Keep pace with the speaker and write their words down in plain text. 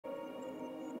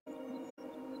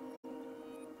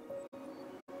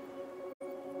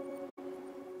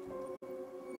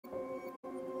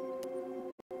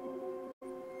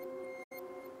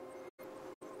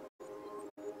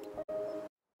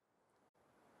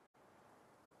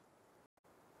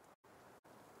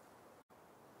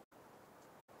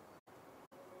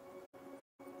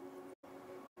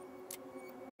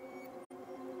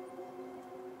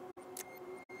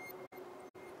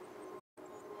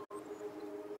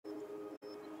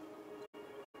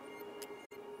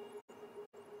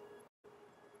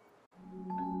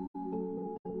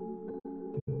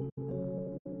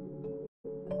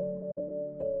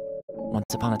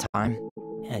Once upon a time,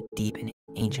 in a deep and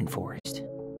ancient forest,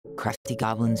 crafty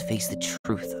goblins faced the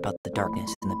truth about the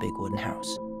darkness in the big wooden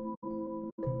house.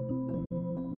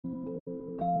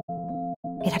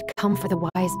 It had come for the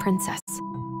wise princess,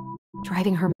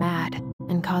 driving her mad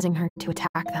and causing her to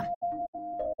attack them.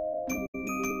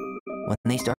 When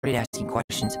they started asking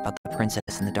questions about the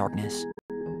princess in the darkness,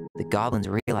 the goblins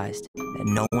realized that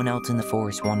no one else in the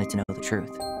forest wanted to know the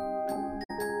truth.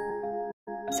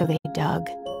 So they dug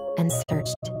and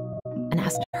searched and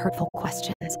asked hurtful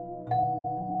questions,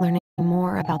 learning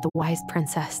more about the wise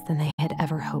princess than they had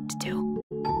ever hoped to.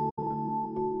 But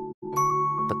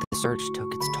the search took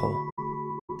its toll.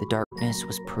 The darkness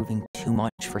was proving too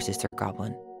much for Sister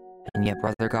Goblin, and yet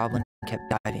Brother Goblin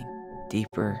kept diving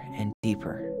deeper and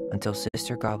deeper until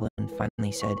Sister Goblin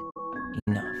finally said,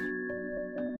 "Enough."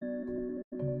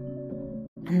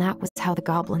 And that was how the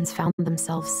goblins found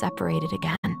themselves separated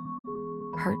again,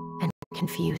 hurt and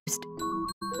confused,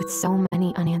 with so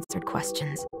many unanswered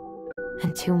questions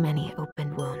and too many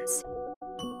open wounds.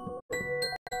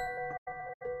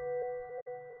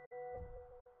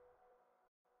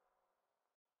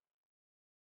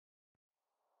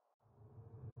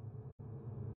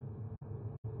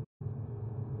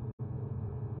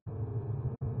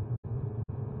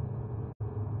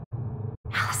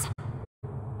 Allison,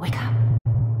 wake up.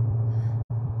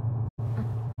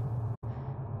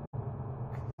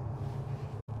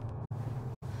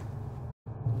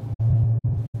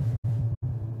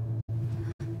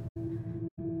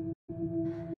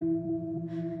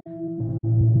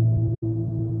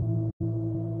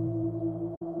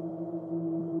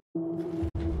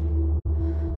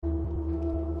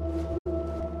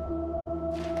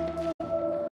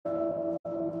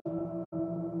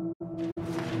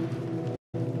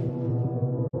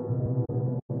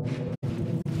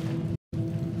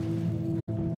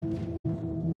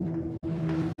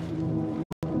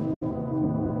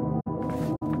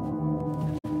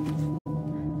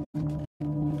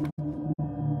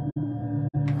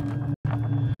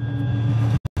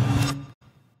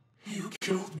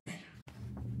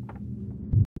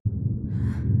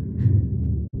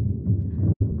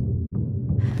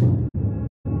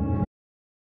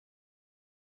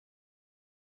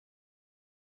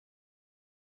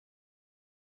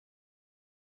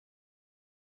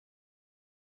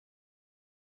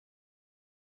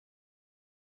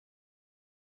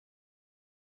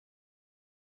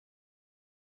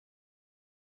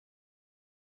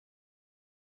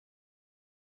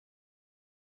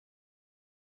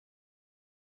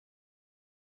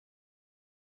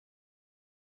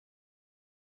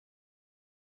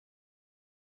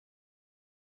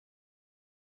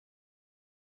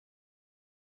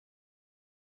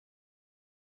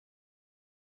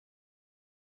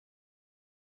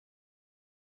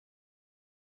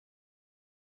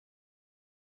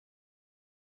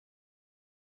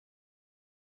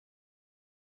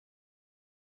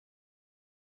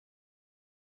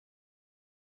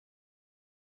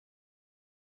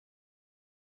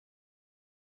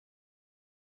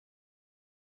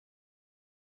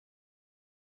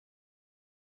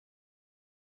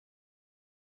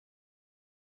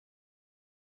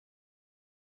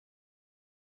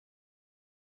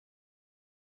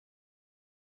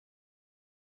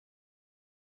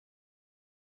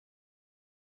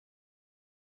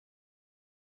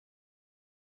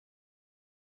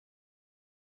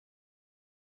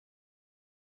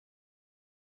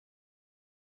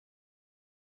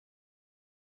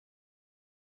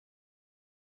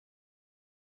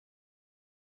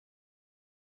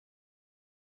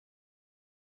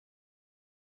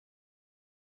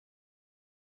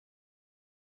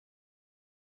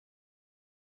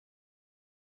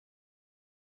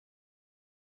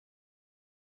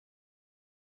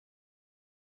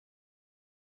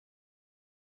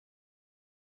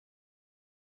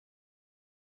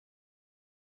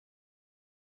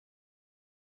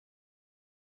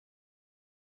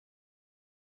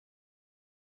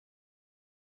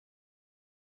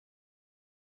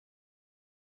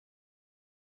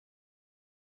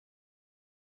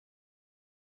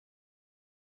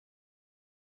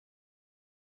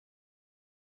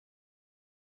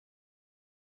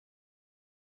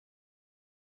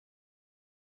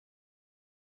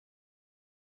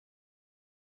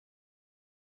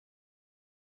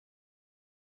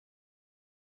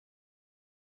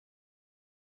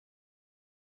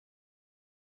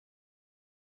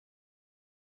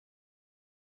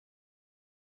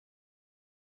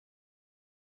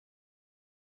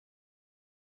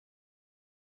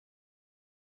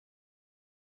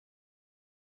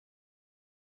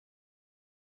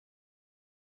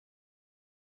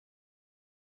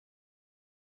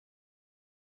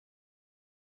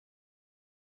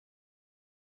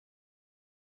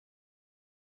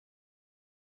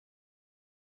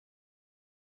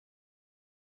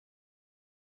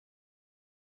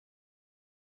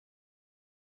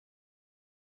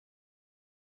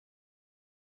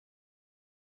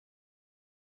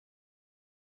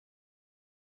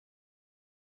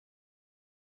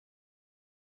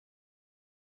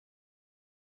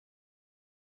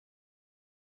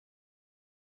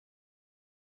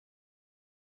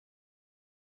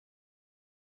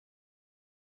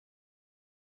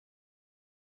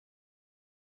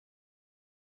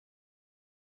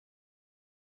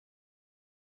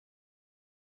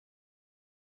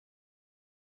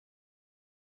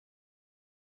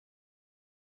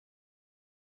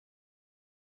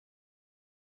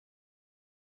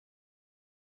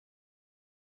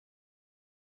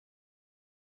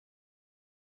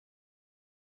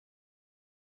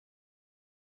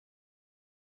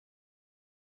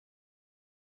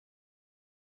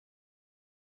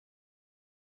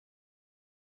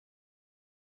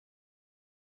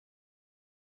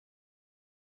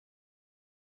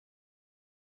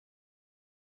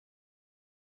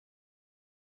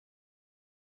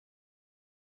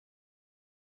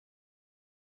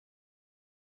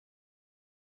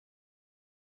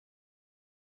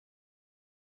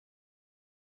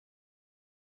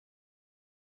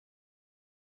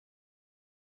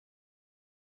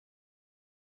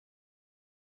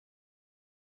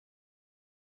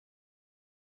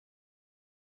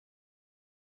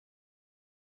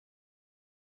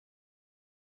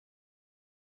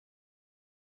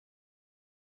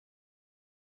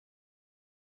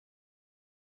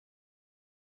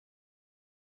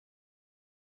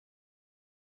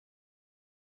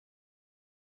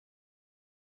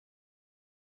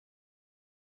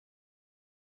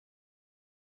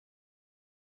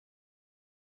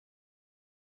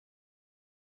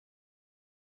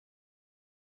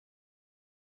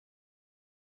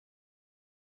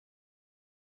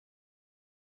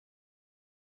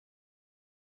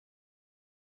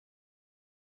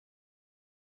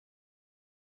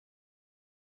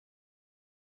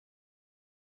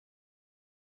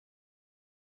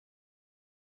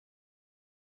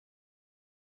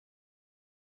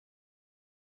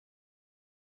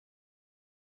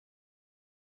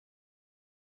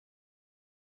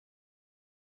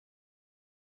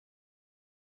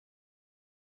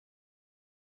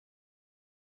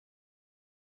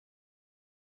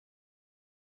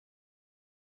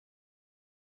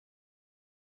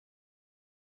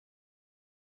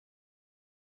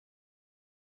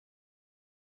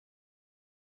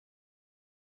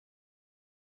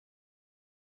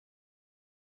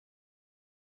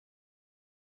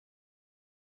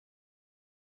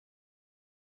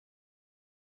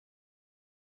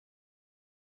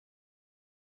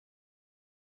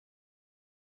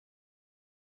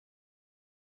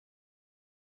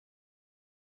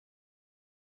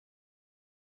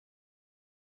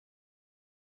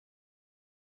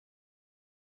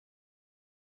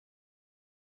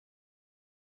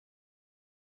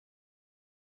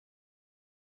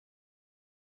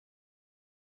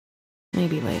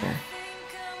 maybe later.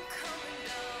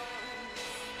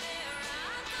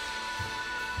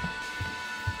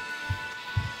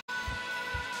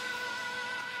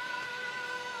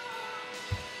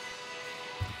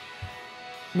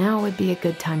 Now would be a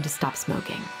good time to stop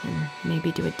smoking and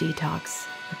maybe do a detox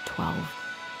at 12.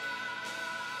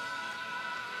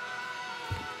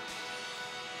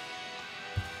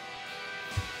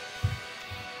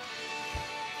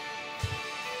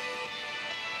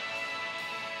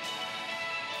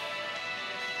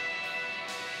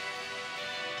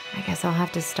 I guess I'll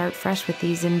have to start fresh with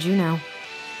these in Juneau.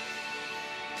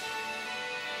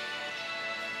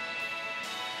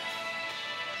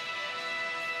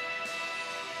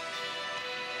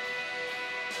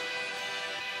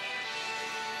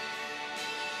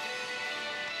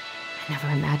 I never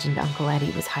imagined Uncle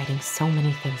Eddie was hiding so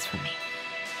many things from me.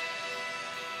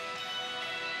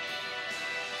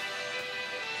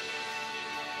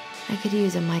 I could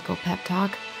use a Michael pep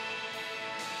talk.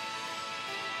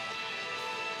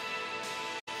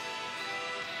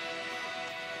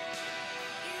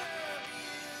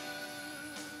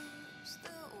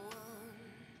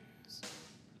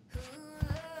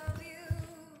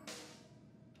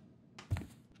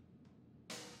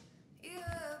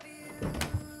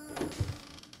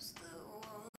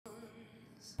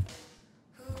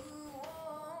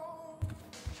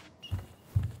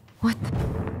 What the?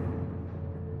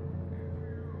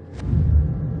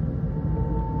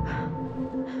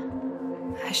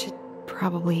 I should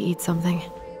probably eat something.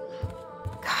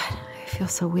 God, I feel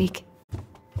so weak.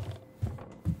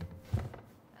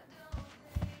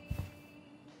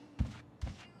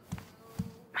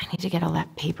 I need to get all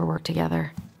that paperwork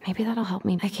together. Maybe that'll help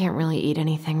me. I can't really eat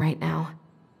anything right now.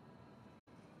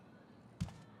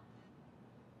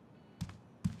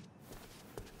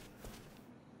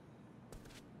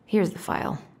 Here's the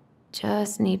file.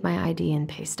 Just need my ID and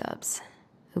pay stubs.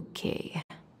 Okay.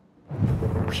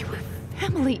 We were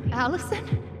family,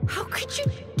 Allison. How could you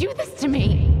do this to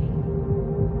me?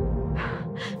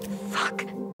 Fuck.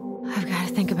 I've got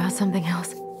to think about something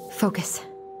else. Focus.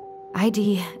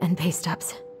 ID and pay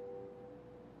stubs.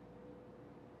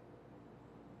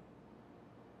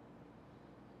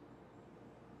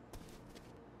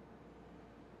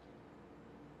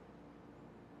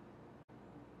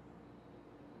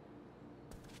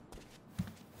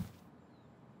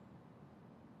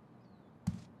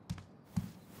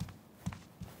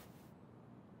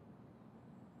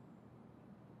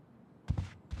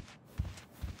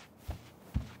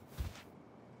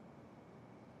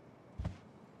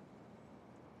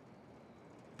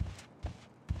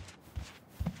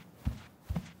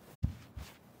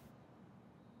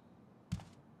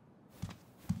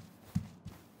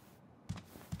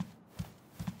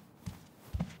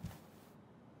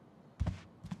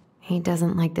 He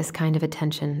doesn't like this kind of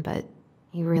attention, but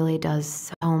he really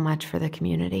does so much for the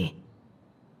community.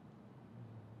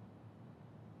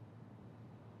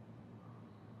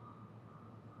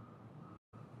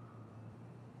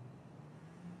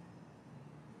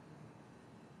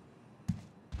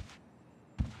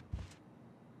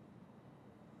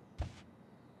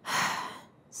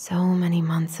 So many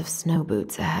months of snow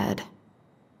boots ahead.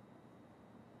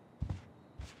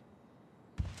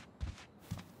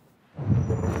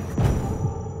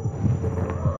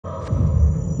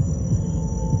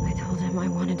 I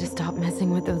wanted to stop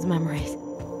messing with those memories,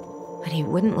 but he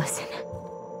wouldn't listen.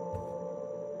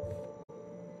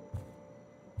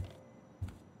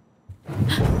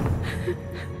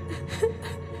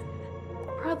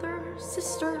 Brother,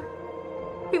 sister,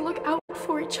 we look out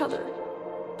for each other.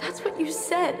 That's what you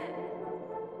said.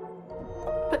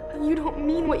 But you don't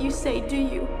mean what you say, do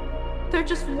you? They're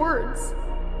just words.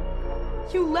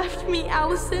 You left me,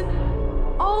 Allison,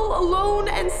 all alone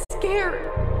and scared.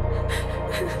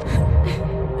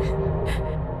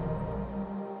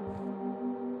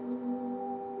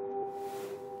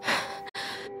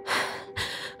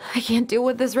 I can't deal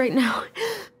with this right now.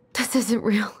 This isn't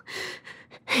real.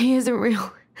 He isn't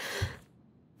real.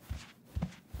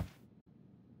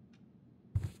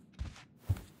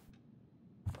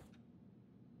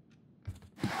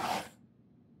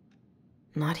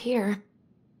 Not here.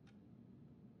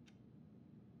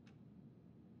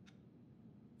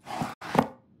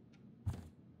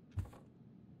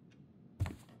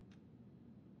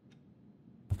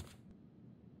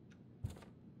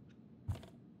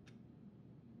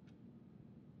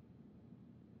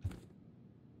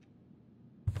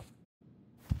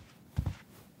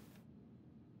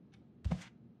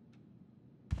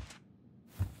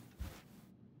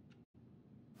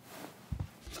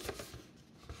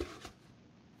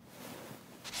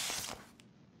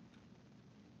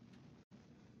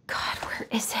 Where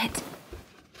is it?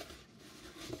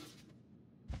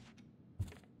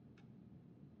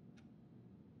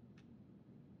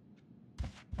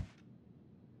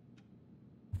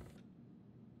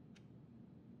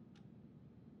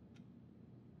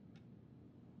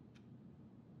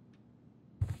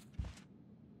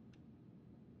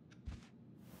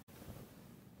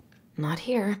 Not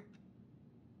here.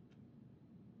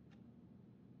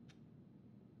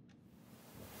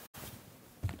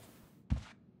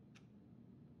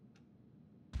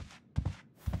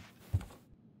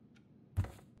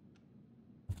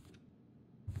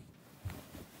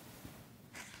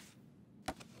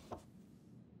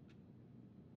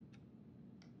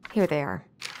 Here they are.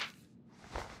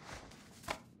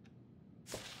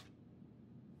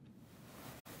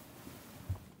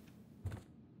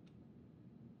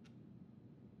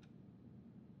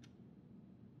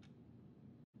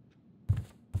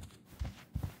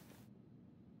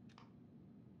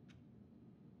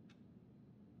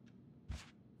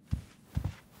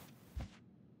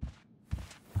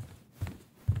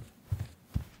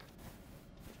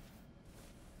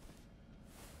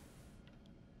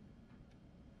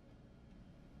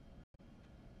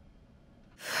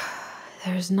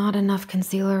 There's not enough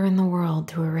concealer in the world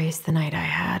to erase the night I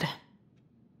had.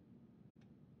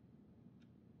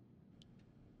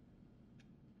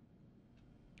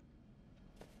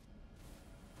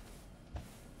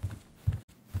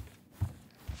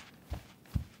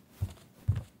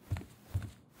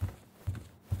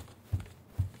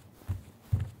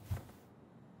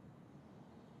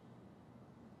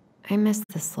 I miss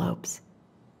the slopes.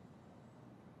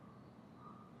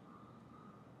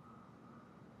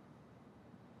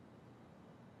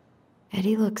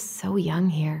 Eddie looks so young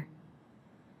here.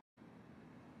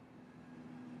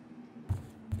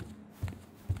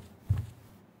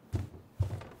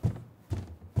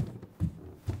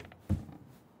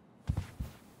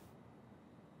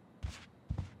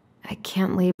 I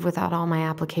can't leave without all my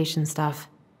application stuff.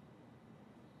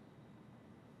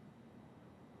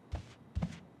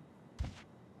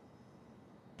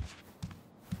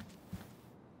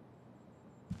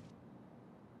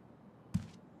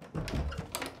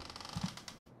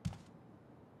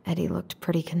 Eddie looked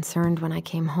pretty concerned when I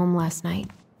came home last night.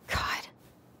 God,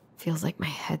 feels like my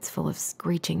head's full of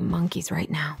screeching monkeys right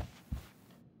now.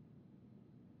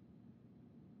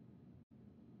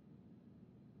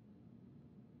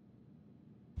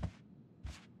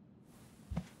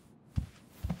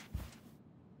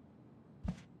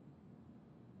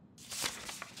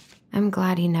 I'm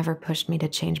glad he never pushed me to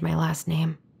change my last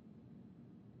name.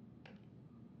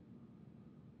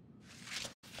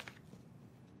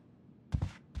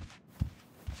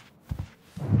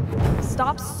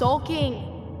 Stop sulking!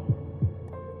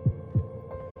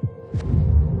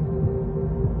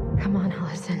 Come on,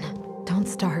 Allison. Don't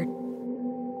start.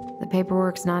 The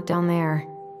paperwork's not down there.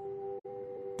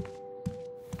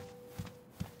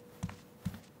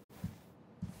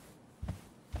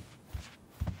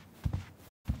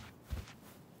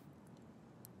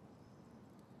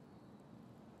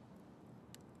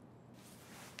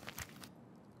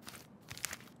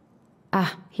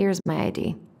 Ah, here's my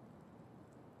ID.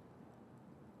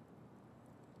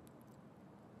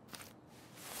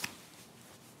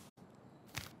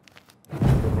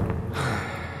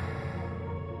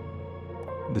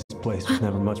 This place was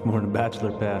never much more than a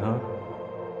bachelor pad, huh?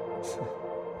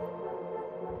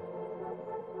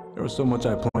 There was so much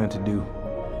I planned to do.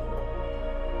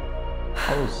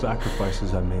 All those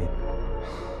sacrifices I made.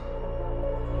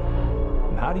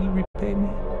 And how do you repay me?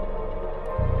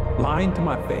 Lying to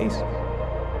my face?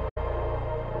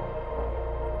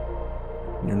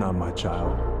 You're not my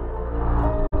child.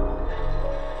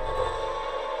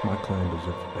 My clan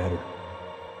deserves better.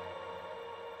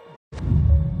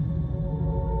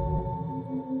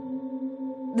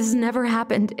 This never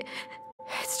happened.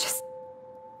 It's just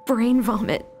brain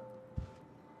vomit.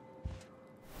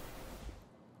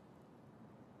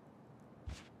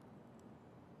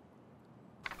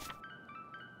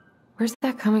 Where's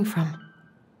that coming from?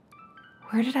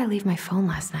 Where did I leave my phone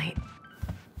last night?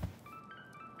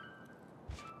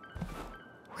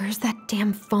 Where's that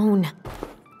damn phone?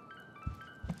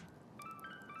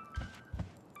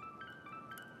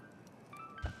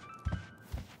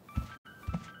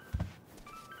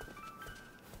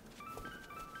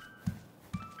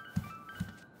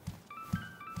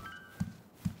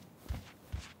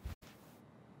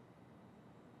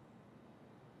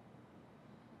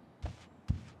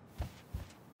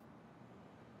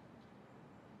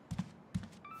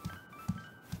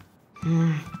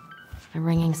 The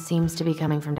ringing seems to be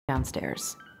coming from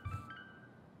downstairs.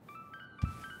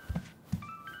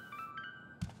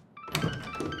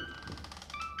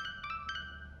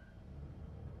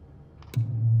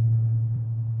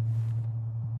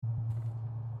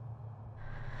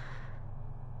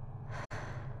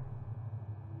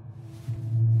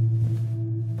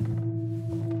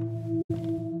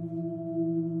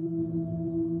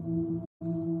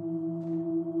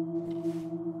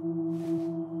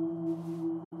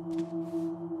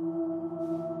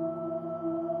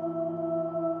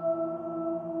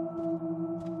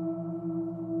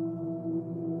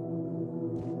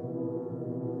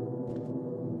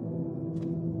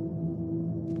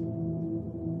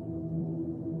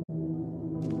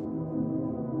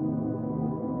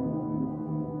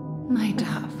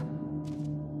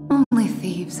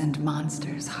 and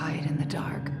monsters hide in the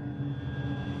dark.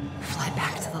 Fly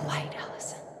back to the light,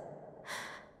 Allison.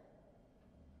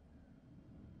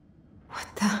 What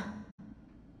the?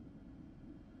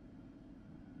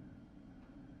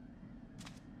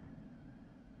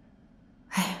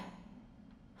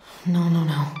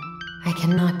 No. I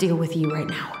cannot deal with you right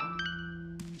now.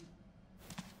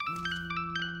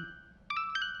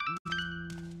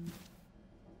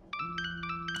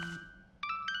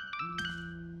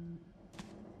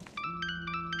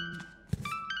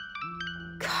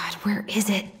 God, where is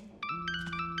it?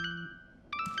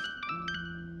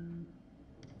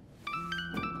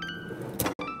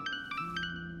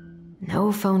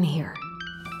 No phone here.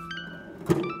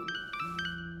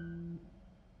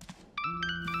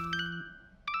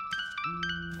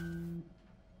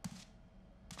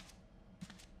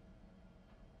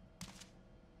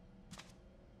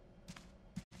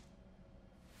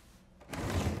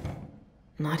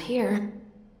 Not here.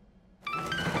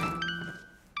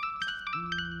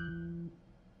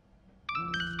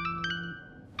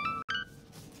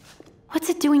 What's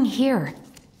it doing here?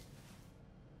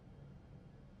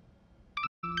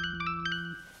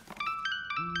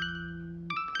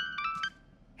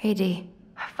 Hey, Dee.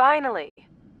 Finally.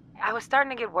 I was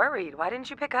starting to get worried. Why didn't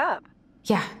you pick up?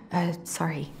 Yeah,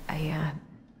 sorry. I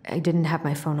didn't have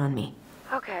my phone on me.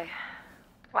 Okay.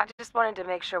 Well, I just wanted to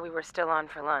make sure we were still on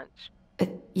for lunch.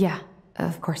 Yeah,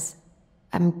 of course.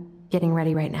 I'm getting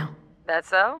ready right now. That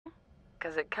so?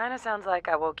 Because it kind of sounds like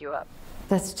I woke you up.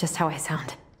 That's just how I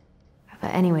sound.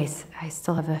 But anyways, I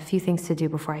still have a few things to do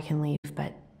before I can leave,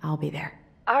 but I'll be there.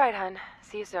 All right, hun.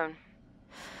 See you soon.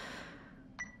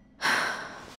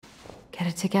 Get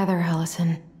it together,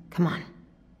 Allison. Come on.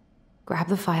 Grab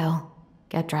the file,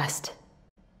 get dressed,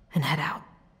 and head out.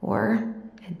 Or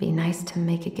it'd be nice to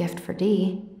make a gift for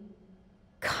Dee.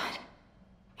 God,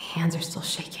 my hands are still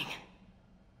shaking.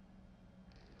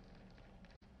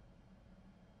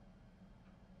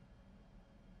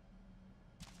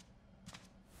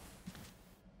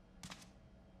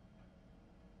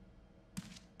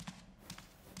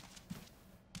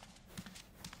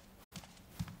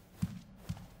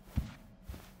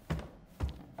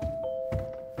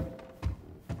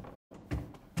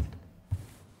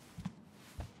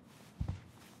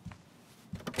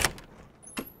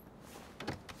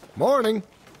 Morning.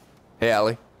 Hey,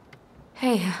 Allie.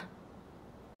 Hey.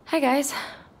 Hi, guys.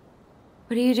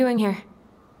 What are you doing here?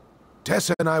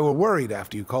 Tessa and I were worried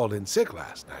after you called in sick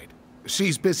last night.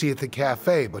 She's busy at the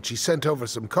cafe, but she sent over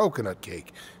some coconut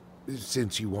cake,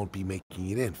 since you won't be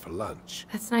making it in for lunch.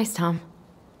 That's nice, Tom.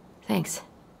 Thanks.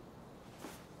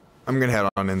 I'm gonna head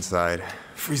on inside.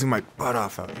 Freezing my butt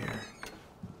off out here.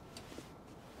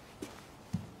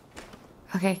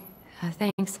 Okay,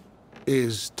 thanks.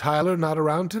 Is Tyler not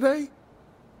around today?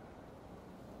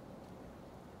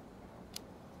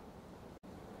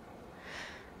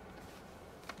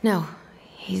 No,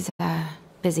 he's,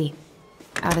 busy.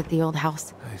 Out at the old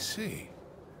house. I see.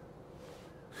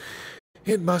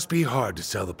 It must be hard to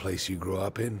sell the place you grew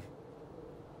up in.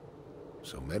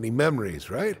 So many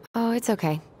memories, right? Oh, it's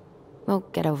okay. We'll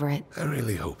get over it. I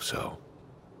really hope so.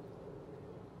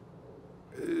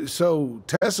 So,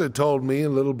 Tessa told me a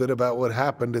little bit about what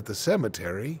happened at the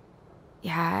cemetery.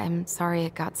 Yeah, I'm sorry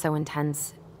it got so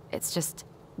intense. It's just,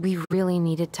 we really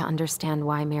needed to understand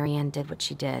why Marianne did what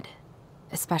she did.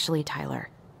 Especially Tyler.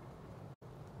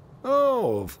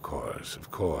 Oh, of course,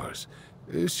 of course.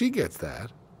 She gets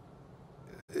that.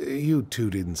 You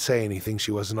two didn't say anything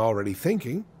she wasn't already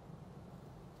thinking.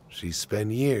 She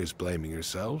spent years blaming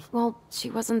herself. Well,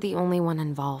 she wasn't the only one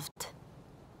involved.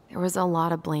 There was a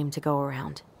lot of blame to go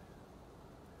around.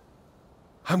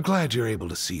 I'm glad you're able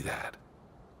to see that.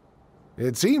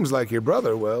 It seems like your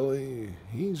brother, well,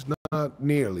 he's not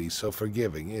nearly so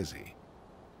forgiving, is he?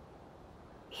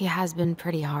 He has been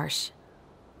pretty harsh.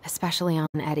 Especially on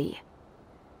Eddie.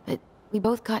 But we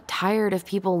both got tired of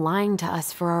people lying to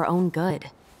us for our own good.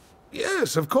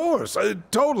 Yes, of course.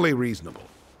 Totally reasonable.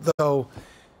 Though,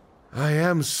 I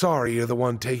am sorry you're the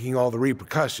one taking all the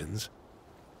repercussions.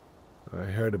 I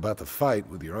heard about the fight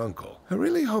with your uncle. I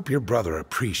really hope your brother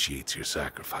appreciates your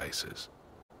sacrifices.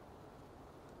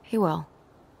 He will.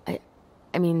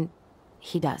 I mean,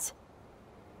 he does.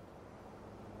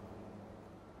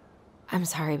 I'm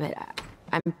sorry, but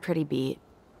I'm pretty beat.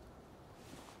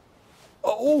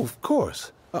 Oh, of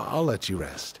course. I'll let you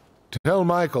rest. Tell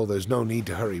Michael there's no need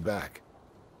to hurry back.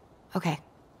 Okay.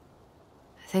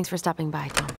 Thanks for stopping by,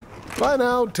 Tom. Bye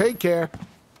now. Take care.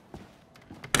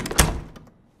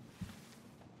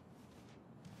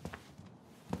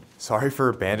 Sorry for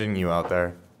abandoning you out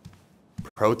there.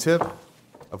 Pro tip?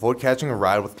 Avoid catching a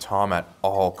ride with Tom at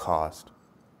all cost.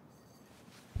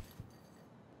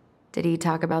 Did he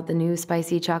talk about the new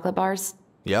spicy chocolate bars?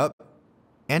 Yep.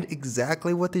 And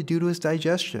exactly what they do to his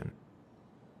digestion.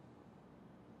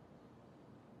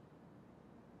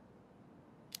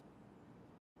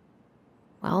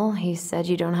 Well, he said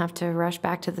you don't have to rush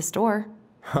back to the store.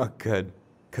 Oh, good.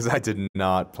 Because I did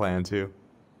not plan to.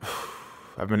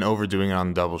 I've been overdoing it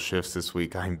on double shifts this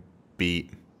week. I'm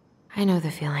beat. I know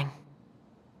the feeling.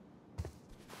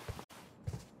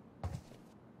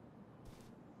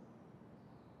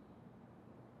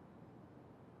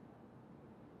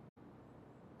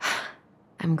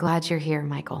 I'm glad you're here,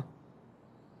 Michael.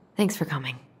 Thanks for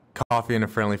coming. Coffee and a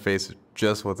friendly face is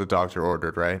just what the doctor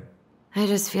ordered, right? I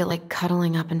just feel like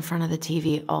cuddling up in front of the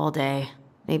TV all day.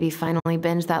 Maybe finally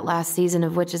binge that last season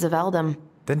of Witches of Eldom.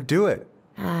 Then do it.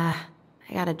 I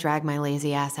gotta drag my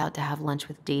lazy ass out to have lunch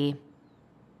with Dee.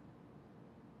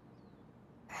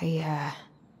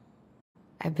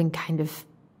 I've been kind of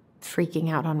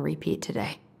freaking out on repeat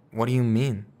today. What do you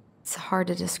mean? It's hard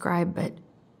to describe, but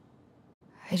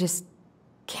I just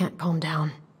can't calm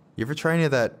down. You ever try any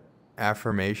of that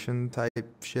affirmation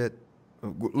type shit?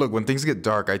 Look, when things get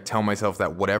dark, I tell myself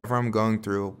that whatever I'm going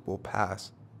through will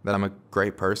pass. That I'm a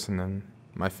great person and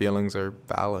my feelings are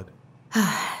valid.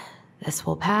 This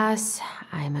will pass.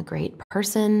 I'm a great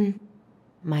person.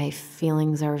 My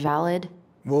feelings are valid.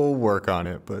 We'll work on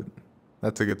it, but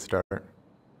that's a good start.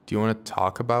 Do you want to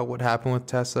talk about what happened with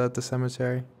Tessa at the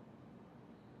cemetery?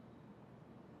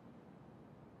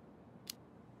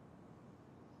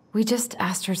 We just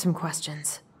asked her some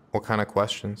questions. What kind of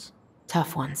questions?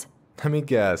 Tough ones. Let me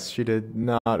guess, she did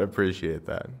not appreciate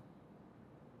that.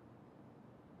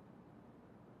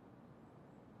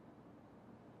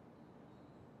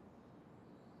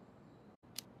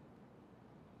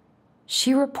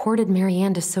 She reported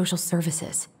Marianne to social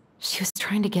services. She was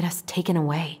trying to get us taken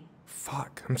away.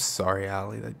 Fuck, I'm sorry,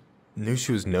 Allie. I knew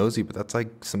she was nosy, but that's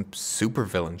like some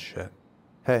supervillain shit.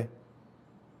 Hey,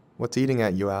 what's eating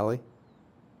at you, Allie?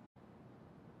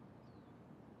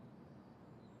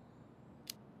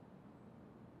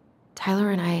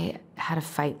 Tyler and I had a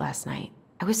fight last night.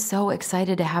 I was so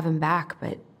excited to have him back,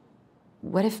 but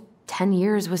what if 10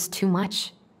 years was too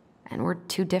much and we're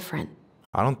too different?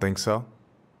 I don't think so.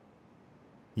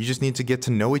 You just need to get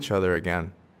to know each other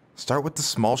again. Start with the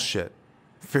small shit.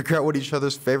 Figure out what each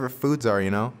other's favorite foods are, you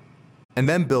know? And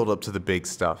then build up to the big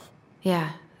stuff.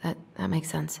 Yeah, that makes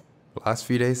sense. The last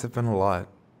few days have been a lot.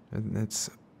 And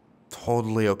it's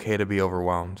totally okay to be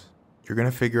overwhelmed. You're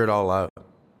gonna figure it all out.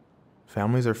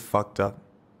 Families are fucked up.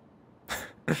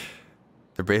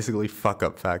 They're basically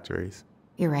fuck-up factories.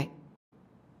 You're right.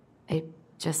 I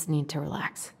just need to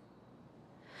relax.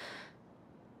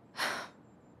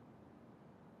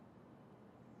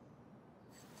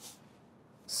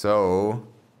 So,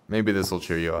 maybe this will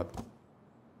cheer you up.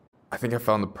 I think I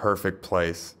found the perfect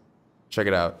place. Check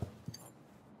it out.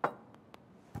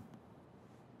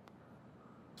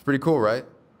 It's pretty cool, right?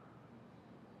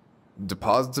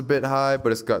 Deposit's a bit high,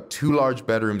 but it's got 2 large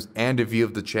bedrooms and a view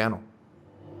of the channel.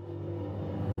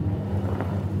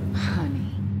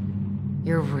 Honey,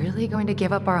 you're really going to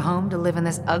give up our home to live in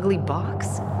this ugly box?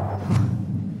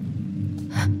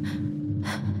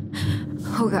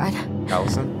 Oh God.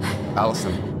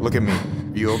 Allison, look at me.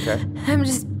 Are you okay? I'm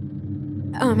just...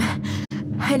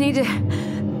 I need to...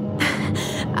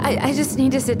 I just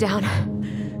need to sit down.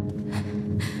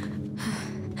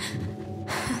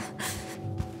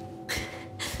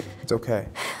 It's okay.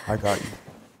 I got you.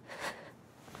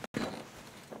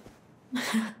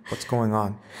 What's going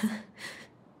on?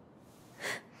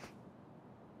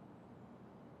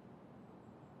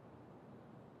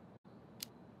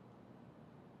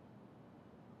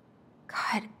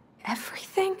 God,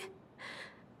 everything?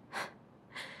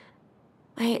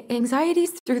 My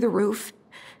anxiety's through the roof.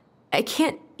 I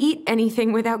can't eat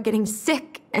anything without getting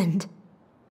sick, and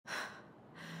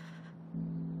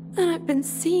I've been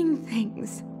seeing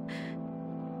things.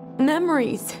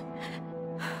 Memories.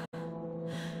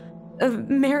 Of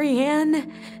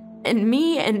Marianne, and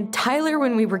me, and Tyler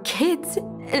when we were kids,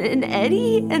 and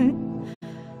Eddie, and...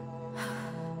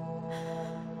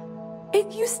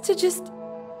 It used to just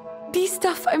be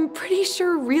stuff I'm pretty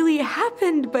sure really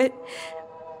happened, but...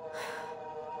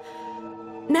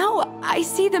 Now I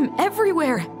see them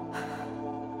everywhere.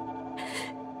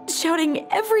 Shouting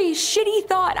every shitty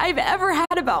thought I've ever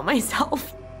had about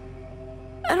myself.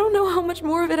 I don't know how much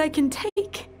more of it I can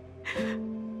take.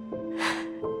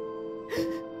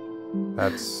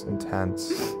 That's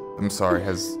intense. I'm sorry,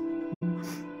 has...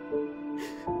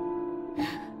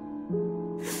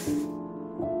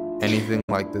 anything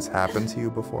like this happened to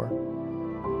you before?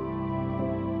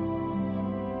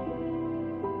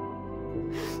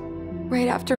 Right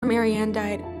after Marianne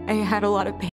died, I had a lot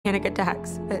of panic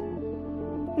attacks, but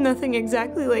nothing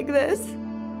exactly like this.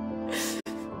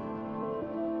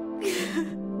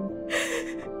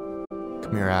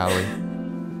 Come here, Allie.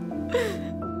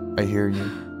 I hear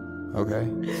you. Okay?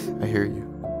 I hear you.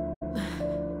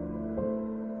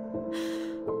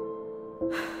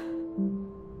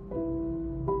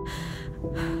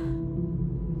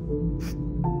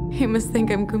 You must think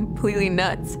I'm completely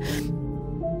nuts.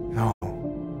 No.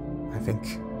 I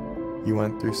think you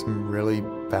went through some really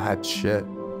bad shit.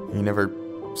 You never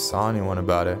saw anyone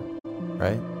about it,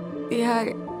 right?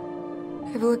 Yeah,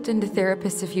 I've looked into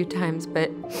therapists a few times,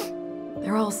 but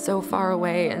they're all so far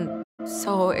away and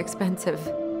so expensive.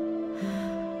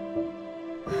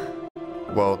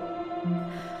 Well,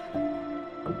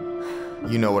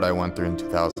 you know what I went through in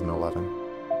 2011.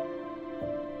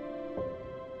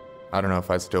 I don't know if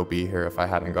I'd still be here if I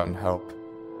hadn't gotten help.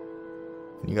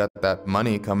 And you got that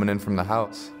money coming in from the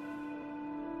house.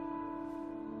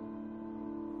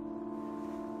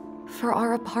 For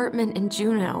our apartment in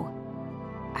Juneau.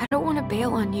 I don't want to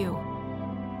bail on you.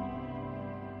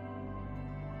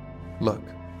 Look,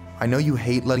 I know you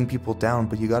hate letting people down,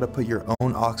 but you gotta put your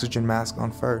own oxygen mask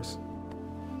on first.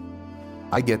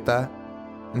 I get that,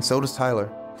 and so does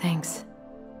Tyler. Thanks.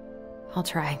 I'll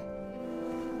try.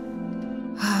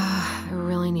 I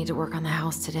really need to work on the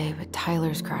house today, but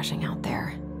Tyler's crashing out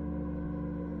there.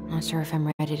 Not sure if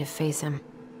I'm ready to face him.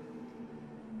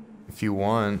 If you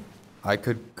want, I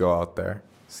could go out there,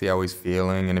 see how he's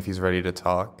feeling, and if he's ready to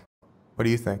talk. What do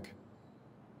you think?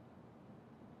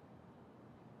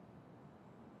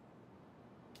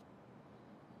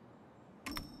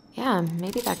 Yeah,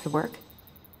 maybe that could work.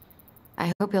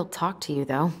 I hope he'll talk to you,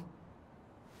 though.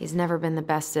 He's never been the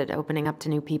best at opening up to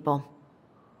new people.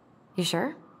 You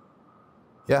sure?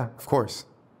 Yeah, of course.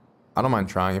 I don't mind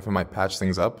trying if it might patch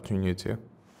things up between you two.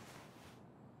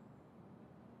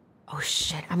 Oh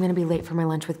shit, I'm gonna be late for my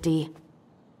lunch with Dee.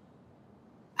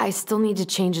 I still need to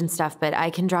change and stuff, but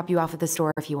I can drop you off at the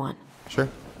store if you want. Sure,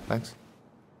 thanks.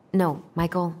 No,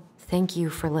 Michael, thank you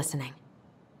for listening.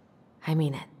 I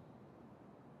mean it.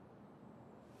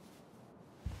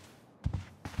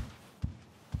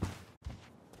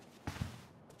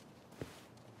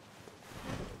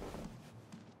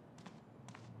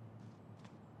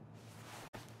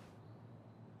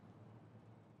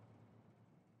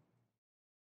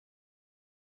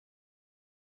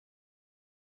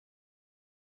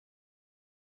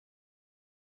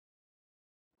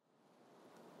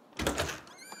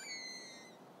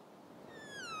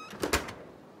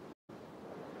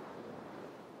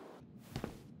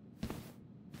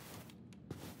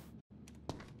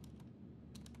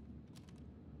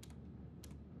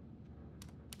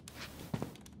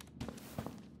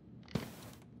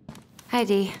 Hi,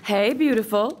 Dee. Hey,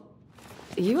 beautiful.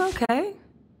 You okay?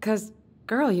 'Cause,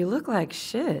 girl, you look like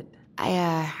shit.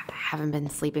 I haven't been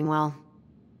sleeping well.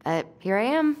 But here I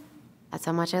am. That's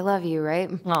how much I love you,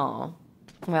 right? Aw.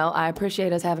 Well, I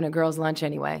appreciate us having a girls' lunch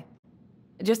anyway.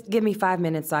 Just give me 5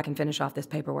 minutes so I can finish off this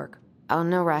paperwork. Oh,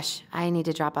 no rush. I need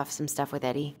to drop off some stuff with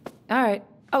Eddie. All right.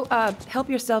 Oh, help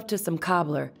yourself to some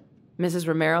cobbler. Mrs.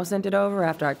 Romero sent it over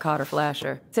after I caught her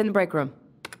flasher. It's in the break room.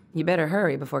 You better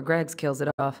hurry before Greggs kills it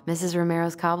off. Mrs.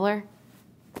 Romero's cobbler?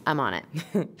 I'm on it.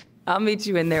 I'll meet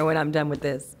you in there when I'm done with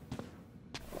this.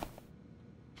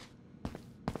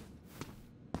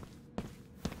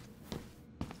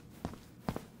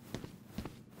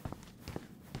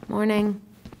 Morning.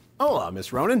 Hola,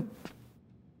 Miss Ronan.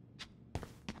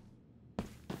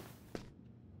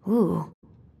 Ooh,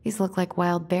 these look like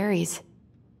wild berries.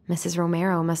 Mrs.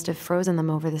 Romero must have frozen them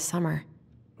over the summer.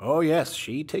 Oh yes,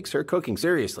 she takes her cooking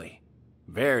seriously.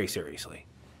 Very seriously.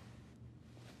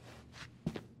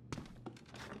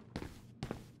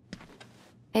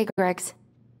 Hey, Greggs.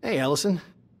 Hey, Allison.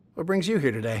 What brings you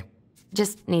here today?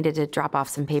 Just needed to drop off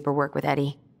some paperwork with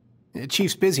Eddie.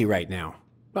 Chief's busy right now,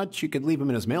 but you could leave him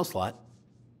in his mail slot.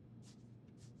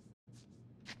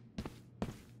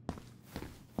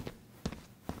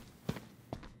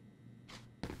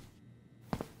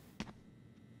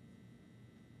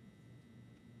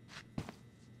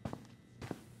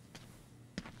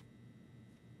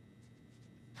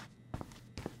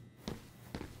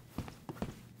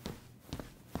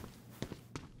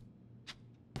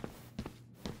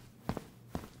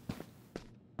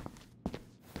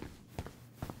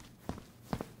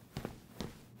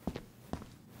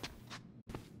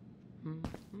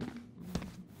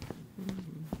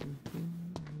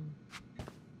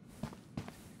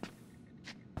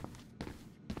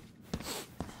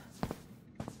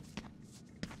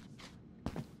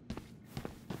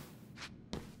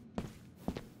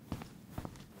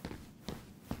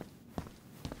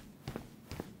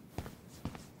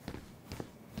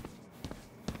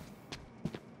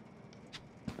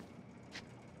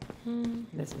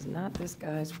 This is not this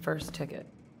guy's first ticket.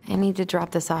 I need to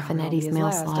drop this off in Won't be Eddie's his mail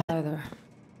last slot. either.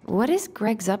 What is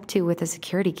Greg's up to with the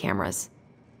security cameras?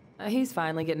 He's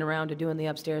finally getting around to doing the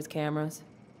upstairs cameras.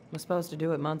 Was supposed to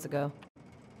do it months ago.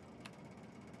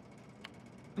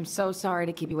 I'm so sorry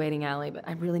to keep you waiting, Allie, but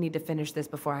I really need to finish this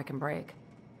before I can break.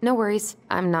 No worries,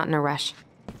 I'm not in a rush.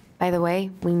 By the way,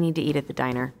 we need to eat at the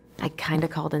diner. I kinda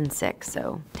called in sick,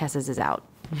 so Tessa's is out.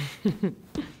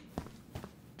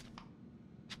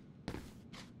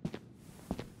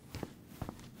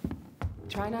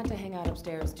 Try not to hang out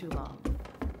upstairs too long.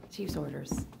 Chief's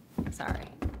orders. Sorry.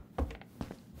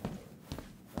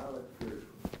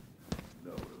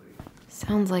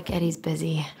 Sounds like Eddie's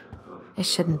busy. I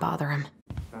shouldn't bother him.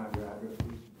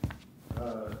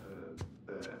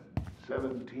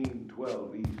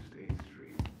 1712 East 8th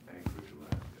Street, Anchorage,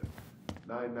 Alaska.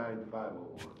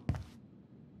 99501.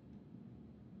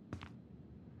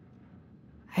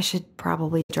 I should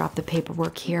probably drop the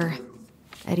paperwork here.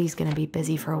 Eddie's gonna be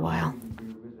busy for a while.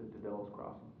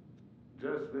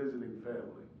 Just visiting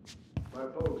family. My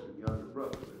folks and younger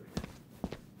brother live here.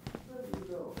 Where do you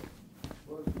go?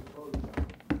 What's the post?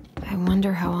 I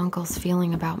wonder how Uncle's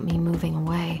feeling about me moving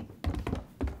away.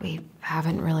 We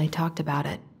haven't really talked about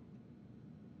it.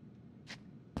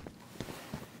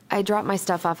 I dropped my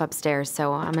stuff off upstairs,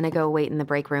 so I'm gonna go wait in the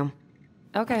break room.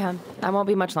 Okay, hon. I won't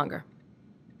be much longer.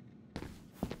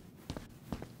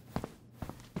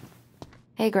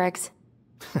 Hey, Gregs.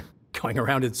 Going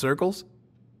around in circles?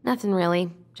 Nothing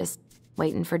really. Just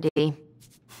waiting for Dee.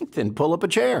 Then pull up a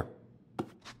chair.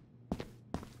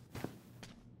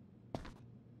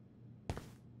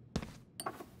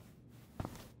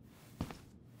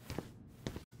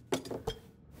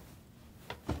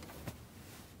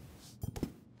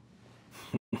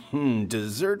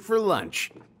 Dessert for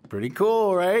lunch. Pretty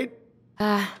cool, right?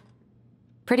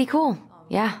 Pretty cool,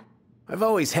 yeah. I've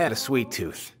always had a sweet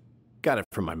tooth. Got it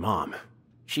from my mom.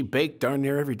 She baked darn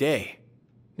near every day.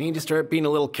 Need to start being a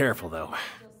little careful, though.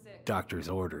 Doctor's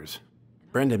orders.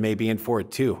 Brenda may be in for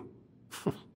it, too.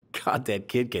 God, that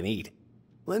kid can eat.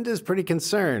 Linda's pretty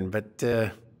concerned, but,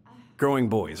 growing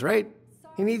boys, right?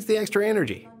 He needs the extra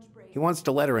energy. He wants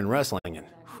to let her in wrestling, and,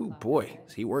 whew, boy,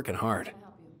 is he working hard.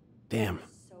 Damn.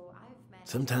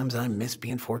 Sometimes I miss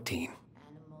being 14.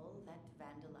 Animal that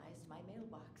vandalized my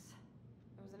mailbox.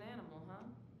 It was an animal, huh?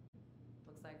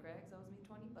 Looks like Greg's owes me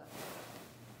 $20.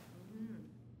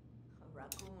 A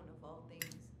raccoon of all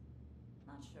things.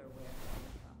 Not sure where it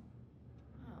came from.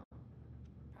 Oh.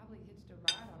 Probably hitched a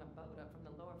ride on a boat up from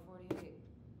the lower 48.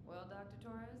 Well, Dr.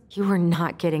 Torres? You were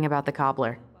not kidding about the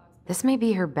cobbler. This may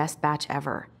be her best batch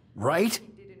ever. Right?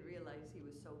 He didn't realize he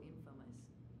was so infamous.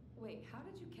 Wait, how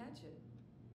did you catch it?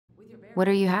 With your bare What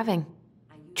are you having?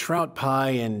 Trout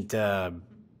pie and,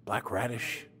 black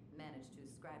radish. Managed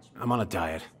to scratch me. I'm on a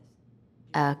diet.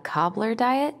 A cobbler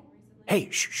diet? Hey,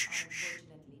 shh, shh, shh, shh.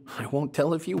 I won't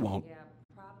tell if you won't. Yeah,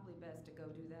 probably best to go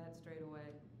do that straight away.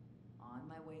 On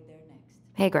my way there next.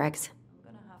 Hey, Gregs.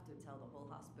 I'm gonna have to tell the whole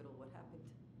hospital what happened.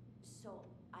 So,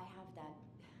 I have that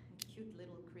cute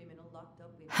little criminal locked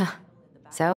up in the kennel in the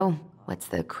back. So, what's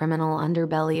the criminal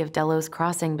underbelly of Delos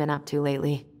Crossing been up to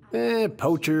lately?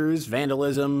 Poachers,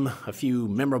 vandalism, a few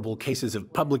memorable cases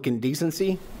of public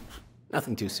indecency.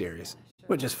 Nothing too serious.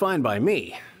 Which is fine by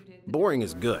me. Boring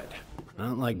is good.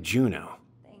 Not like Juneau.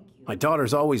 My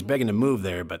daughter's always begging to move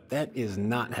there, but that is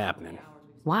not happening.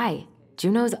 Why?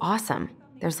 Juneau's awesome.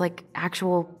 There's like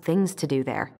actual things to do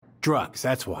there. Drugs,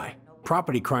 that's why.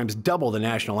 Property crime's double the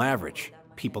national average.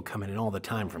 People coming in all the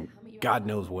time from God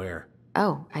knows where.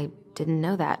 Oh, I didn't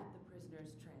know that.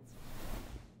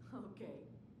 Okay.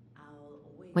 I'll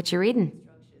wait. What you reading?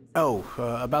 Oh,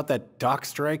 about that dock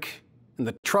strike? And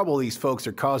the trouble these folks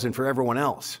are causing for everyone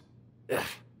else. Ugh,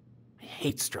 I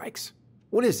hate strikes.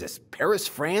 What is this, Paris,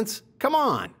 France? Come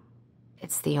on!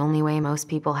 It's the only way most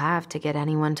people have to get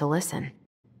anyone to listen.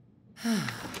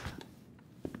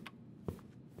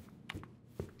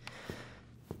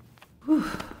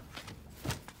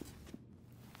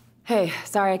 Hey,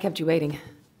 sorry I kept you waiting.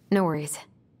 No worries.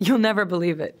 You'll never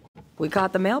believe it. We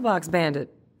caught the mailbox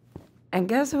bandit. And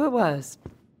guess who it was?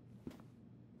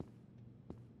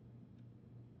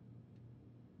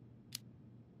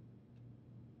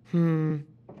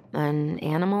 An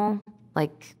animal?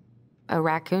 Like a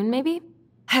raccoon, maybe?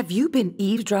 Have you been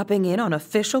eavesdropping in on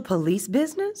official police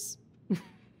business?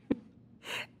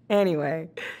 Anyway,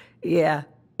 yeah,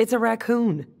 it's a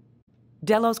raccoon.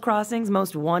 Delos Crossing's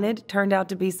most wanted turned out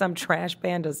to be some trash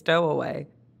panda stowaway.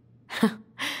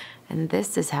 And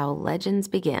this is how legends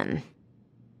begin.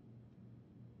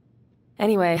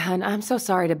 Anyway, hon, I'm so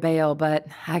sorry to bail, but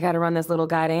I gotta run this little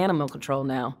guy to animal control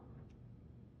now.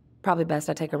 Probably best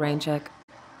I take a rain check.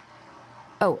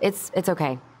 Oh, it's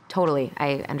okay. Totally,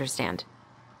 I understand.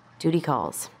 Duty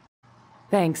calls.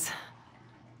 Thanks.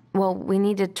 Well, we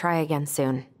need to try again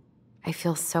soon. I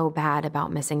feel so bad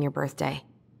about missing your birthday.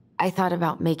 I thought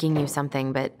about making you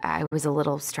something, but I was a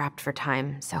little strapped for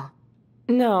time, so...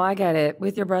 No, I get it.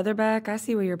 With your brother back, I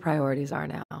see where your priorities are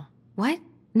now. What?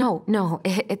 No,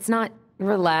 it's not...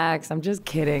 Relax, I'm just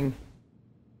kidding.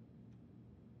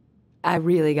 I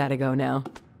really gotta go now.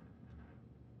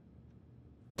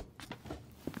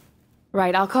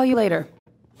 Right, I'll call you later.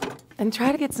 And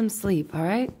try to get some sleep, all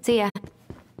right? See ya.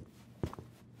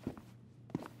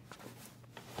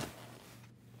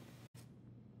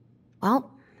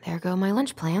 Well, there go my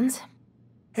lunch plans.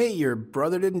 Hey, your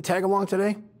brother didn't tag along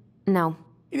today? No.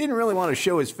 He didn't really want to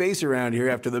show his face around here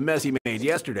after the mess he made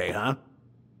yesterday, huh?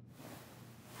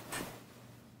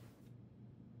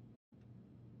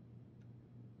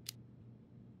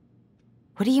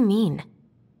 What do you mean?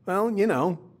 Well, you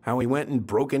know, how he went and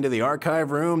broke into the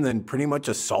archive room, then pretty much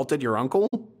assaulted your uncle?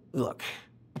 Look,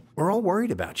 we're all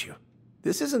worried about you.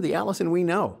 This isn't the Allison we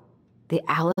know. The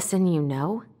Allison you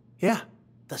know? Yeah,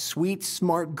 the sweet,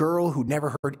 smart girl who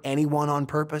never hurt anyone on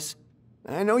purpose.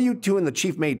 I know you two and the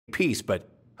chief made peace, but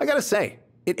I gotta say,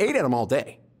 it ate at him all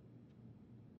day.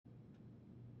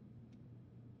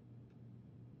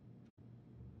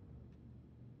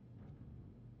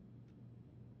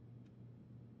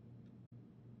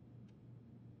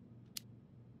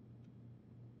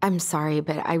 I'm sorry,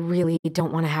 but I really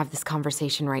don't want to have this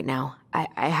conversation right now.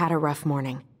 I had a rough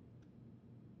morning.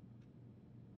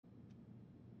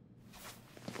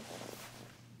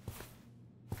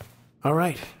 All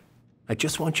right. I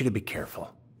just want you to be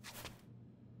careful.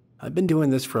 I've been doing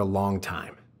this for a long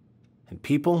time. And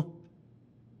people,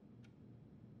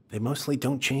 they mostly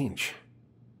don't change.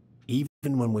 Even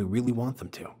when we really want them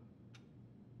to.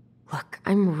 Look,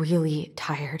 I'm really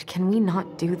tired. Can we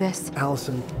not do this?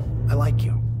 Allison, I like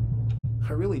you.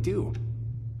 I really do.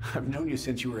 I've known you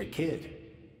since you were a kid.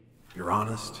 You're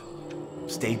honest,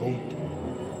 stable.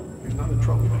 You're not a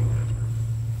troublemaker.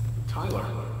 Tyler,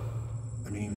 I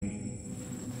mean,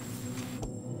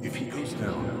 if he goes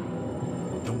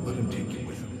down, don't let him take you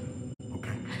with him,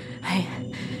 okay?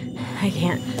 I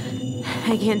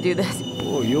can't do this.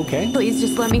 Oh, you okay? Please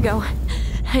just let me go.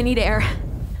 I need air.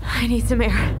 I need some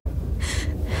air.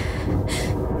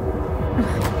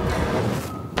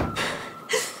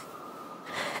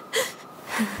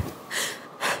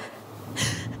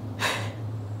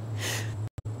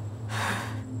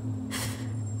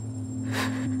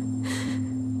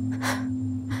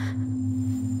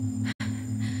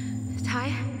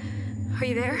 Ty? Are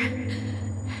you there?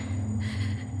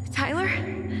 Tyler?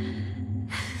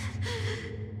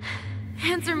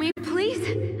 Answer me, please.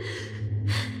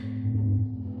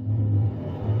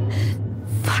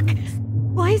 Fuck.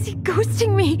 Why is he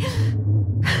ghosting me?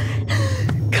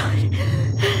 God.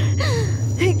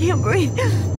 I can't breathe.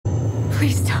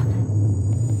 Please stop.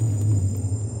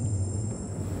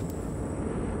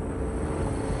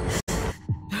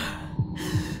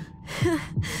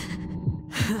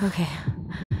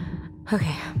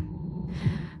 Okay.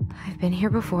 I've been here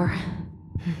before.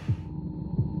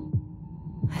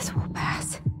 This will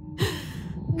pass.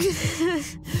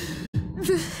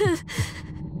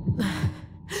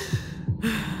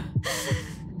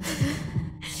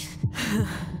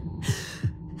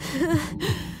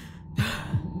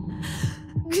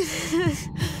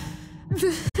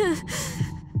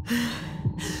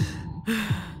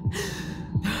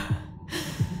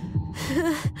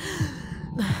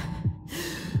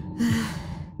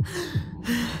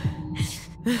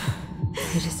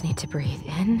 You just need to breathe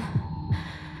in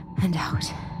and out.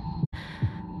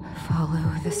 Follow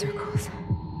the circles.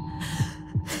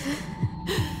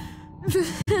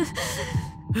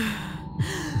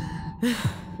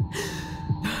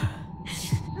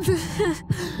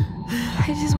 I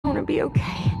just want to be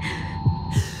okay.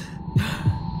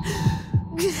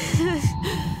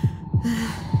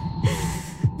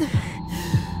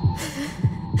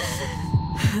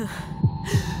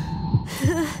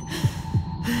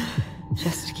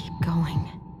 Just keep going.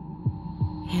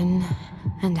 In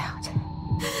and out.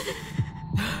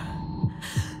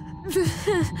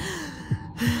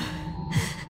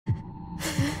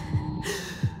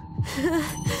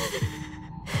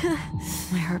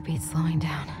 My heartbeat's slowing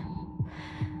down.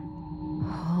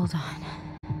 Hold on.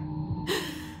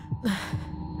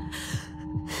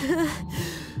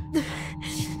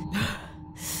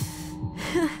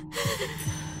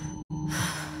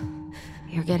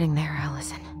 You're getting there,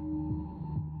 Allison.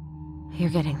 You're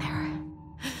getting there.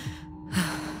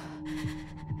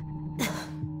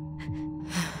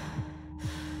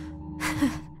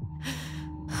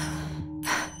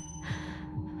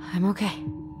 I'm okay.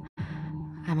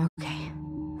 I'm okay.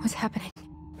 What's happening?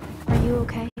 Are you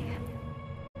okay?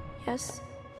 Yes?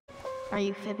 Are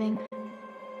you fibbing?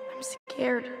 I'm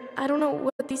scared. I don't know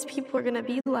what these people are gonna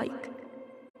be like.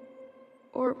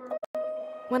 Or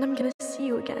when I'm gonna see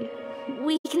you again.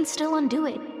 We can still undo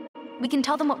it. We can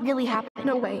tell them what really happened.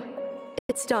 No way.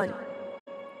 It's done.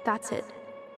 That's it.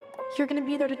 You're gonna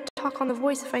be there to talk on the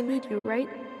voice if I need you, right?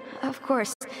 Of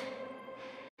course.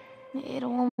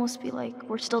 It'll almost be like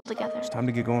we're still together. It's time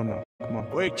to get going now. Come on.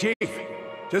 Wait, Chief.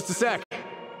 Just a sec.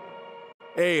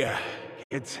 Hey,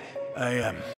 kids.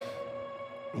 I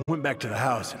went back to the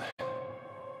house and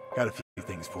got a few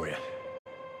things for you.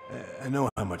 I know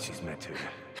how much he's meant to you.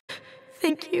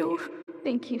 Thank you.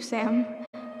 Thank you, Sam.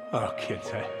 Oh, kids,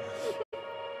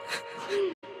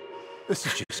 this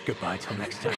is just goodbye till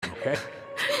next time, okay?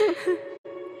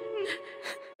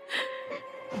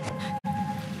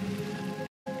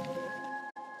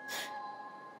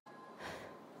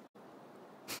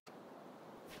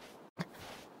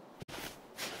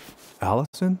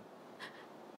 Allison?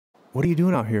 What are you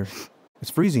doing out here? It's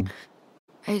freezing.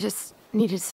 I just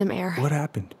needed some air. What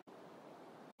happened?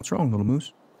 What's wrong, little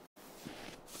moose?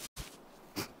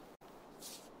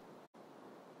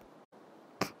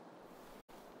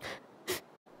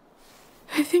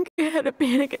 I think I had a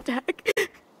panic attack.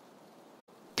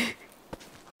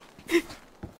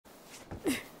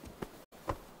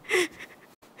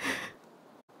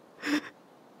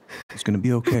 It's gonna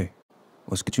be okay.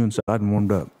 Let's get you inside and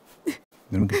warmed up.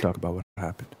 Then we can talk about what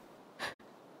happened.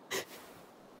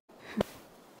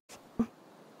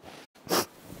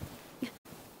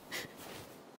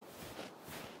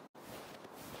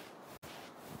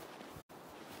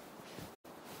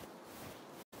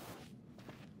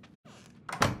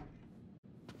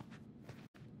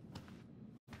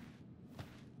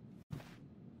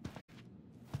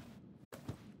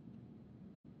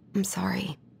 I'm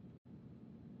sorry.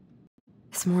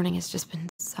 This morning has just been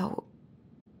so...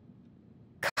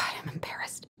 God, I'm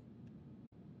embarrassed.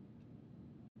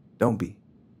 Don't be.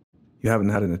 You haven't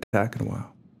had an attack in a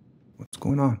while. What's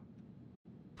going on?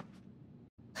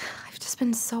 I've just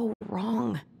been so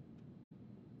wrong.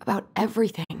 About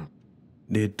everything.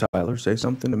 Did Tyler say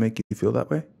something to make you feel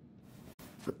that way?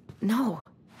 No.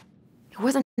 It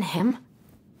wasn't him.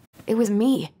 It was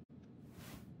me.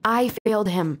 I failed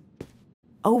him.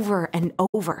 Over and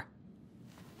over.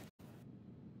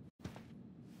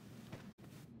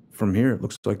 From here, it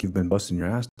looks like you've been busting your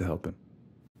ass to help him.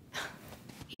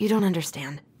 You don't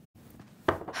understand.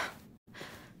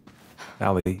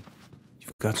 Allie,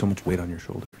 you've got so much weight on your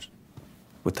shoulders.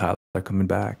 With Tyler coming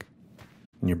back,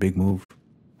 and your big move,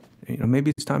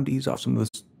 maybe it's time to ease off some of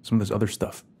this other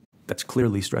stuff that's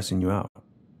clearly stressing you out.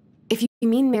 If you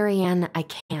mean Marianne, I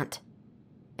can't.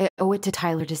 I owe it to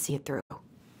Tyler to see it through.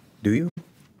 Do you?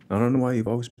 I don't know why you've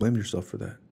always blamed yourself for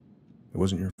that. It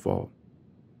wasn't your fault.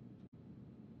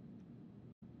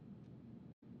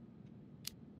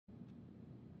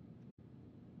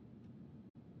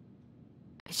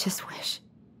 I just wish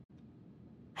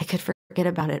I could forget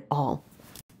about it all.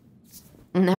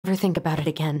 Never think about it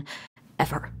again,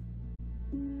 ever.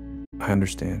 I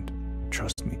understand.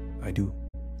 Trust me, I do.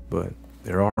 But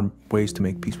there are ways to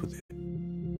make peace with it.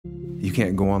 You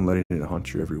can't go on letting it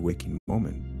haunt your every waking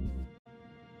moment.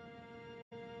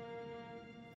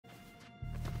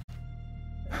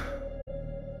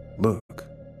 Look,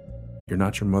 you're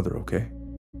not your mother, okay?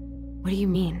 What do you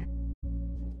mean?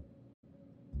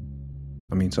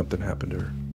 I mean, something happened to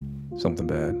her. Something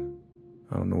bad.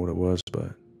 I don't know what it was,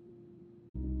 but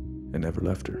it never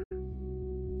left her.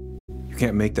 You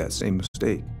can't make that same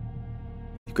mistake.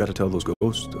 You gotta tell those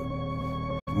ghosts to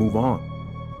move on.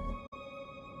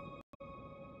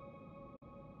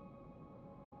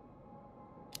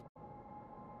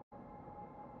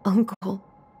 Uncle.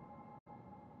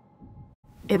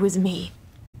 It was me.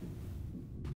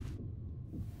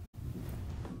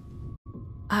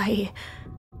 I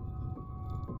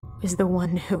was the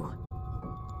one who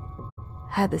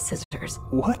had the scissors.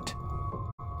 What?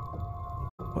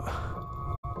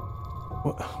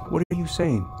 What are you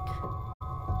saying?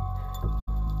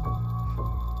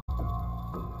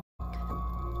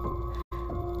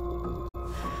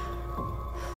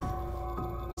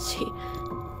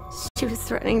 She was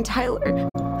threatening Tyler.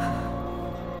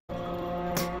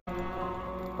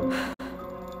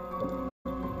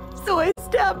 So I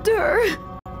stabbed her.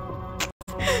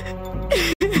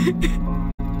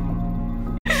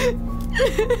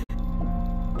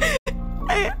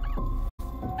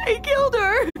 I killed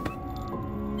her.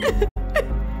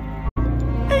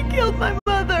 I killed my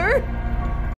mother.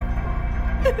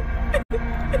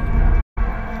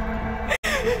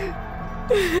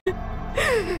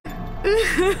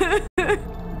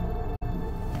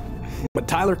 But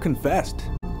Tyler confessed.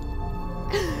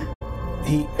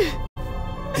 He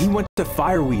went to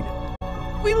Fireweed.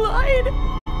 We lied!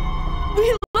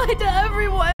 We lied to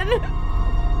everyone!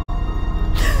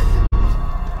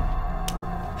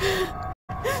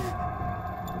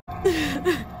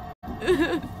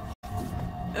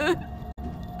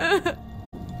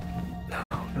 No.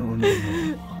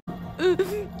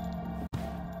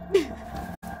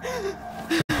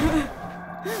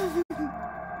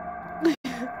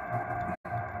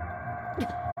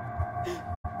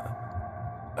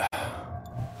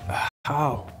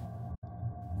 How?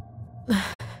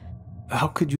 How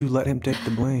could you let him take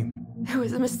the blame? It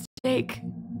was a mistake,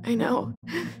 I know.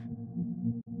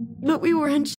 But we were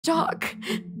in shock.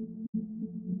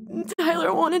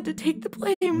 Tyler wanted to take the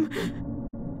blame,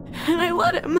 and I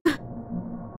let him.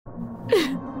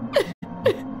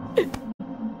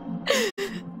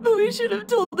 But we should have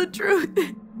told the truth.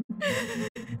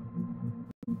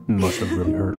 Must have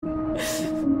really hurt.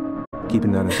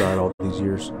 Keeping that inside all these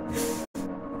years.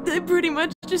 I pretty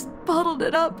much just bottled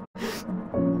it up.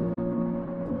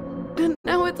 And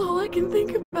now it's all I can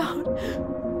think about.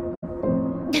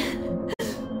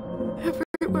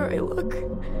 Everywhere I look,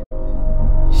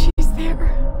 she's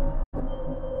there.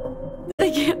 I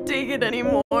can't take it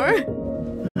anymore.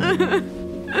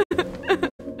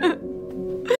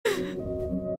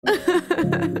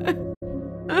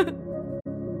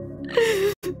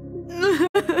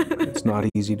 It's not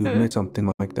easy to admit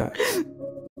something like that.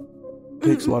 It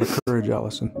takes a lot of courage,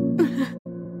 Allison.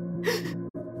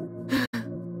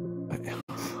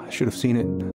 I should have seen it.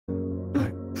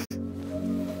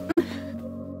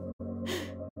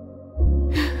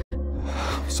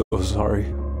 I'm so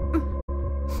sorry.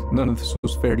 None of this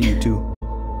was fair to you two.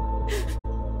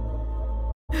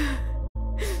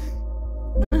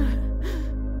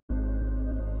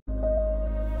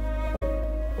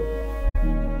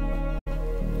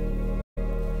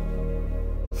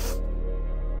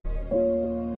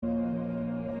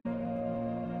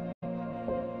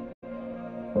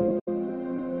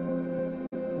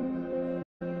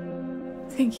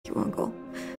 Thank you, Uncle.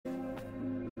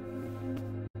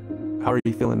 How are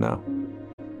you feeling now?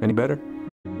 Any better?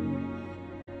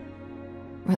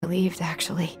 Relieved,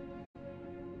 actually.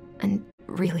 And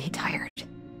really tired.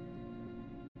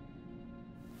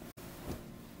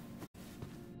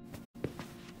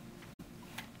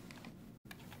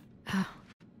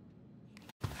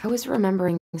 I was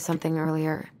remembering something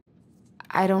earlier.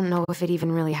 I don't know if it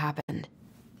even really happened.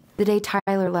 The day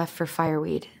Tyler left for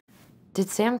Fireweed, did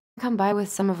Sam come by with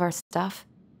some of our stuff?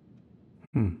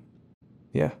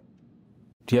 Yeah.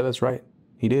 Yeah, that's right.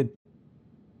 He did.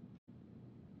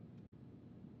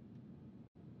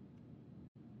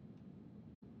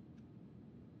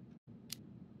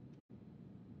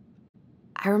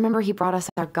 I remember he brought us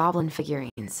our goblin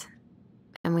figurines.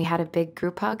 And we had a big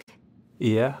group hug.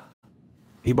 Yeah.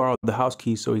 He borrowed the house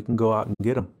keys so he can go out and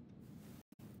get them.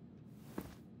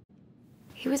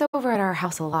 He was over at our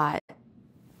house a lot.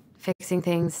 Fixing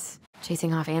things,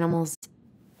 chasing off animals.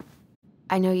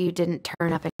 I know you didn't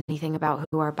turn up anything about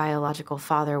who our biological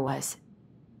father was.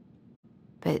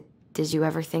 But did you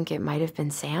ever think it might have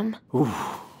been Sam?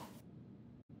 Oof.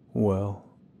 Well,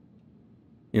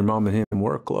 your mom and him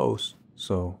were close,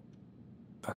 so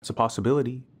that's a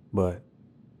possibility, but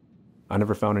I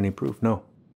never found any proof, no.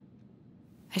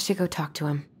 I should go talk to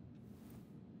him.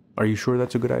 Are you sure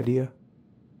that's a good idea?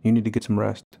 You need to get some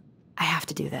rest. I have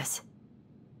to do this.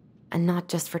 And not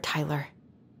just for Tyler.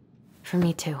 For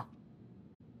me, too.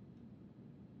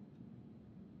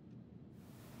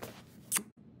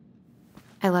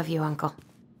 I love you, Uncle.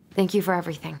 Thank you for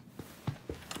everything.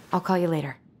 I'll call you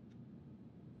later.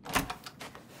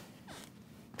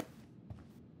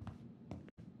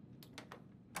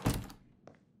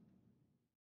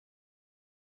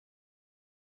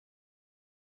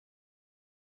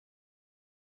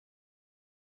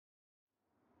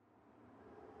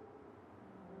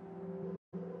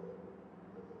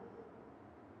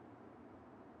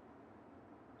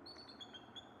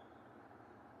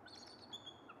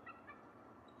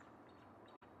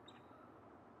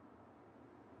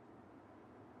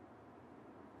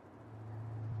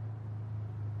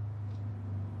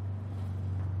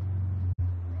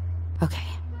 Okay.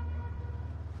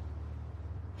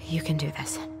 You can do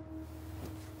this.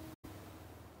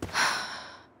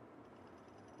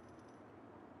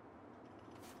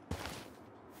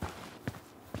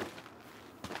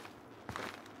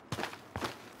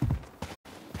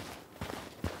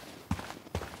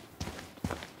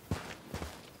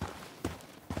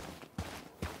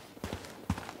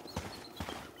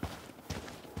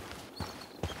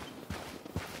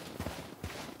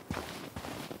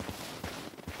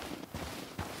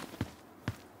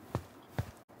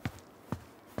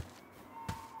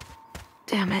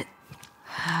 Damn it.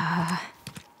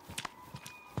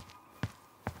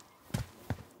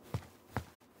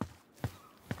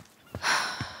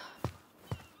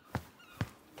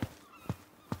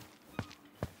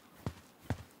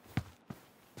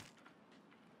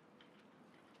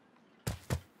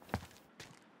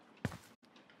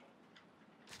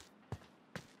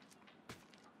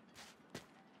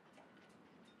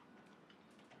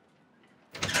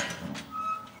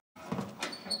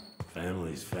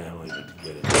 Family's family, but to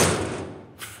get it.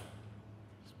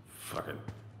 Fucking.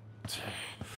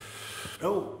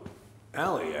 Oh,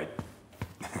 Allie,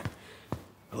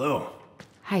 Hello.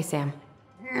 Hi, Sam.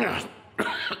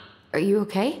 Are you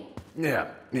okay?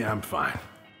 Yeah, I'm fine.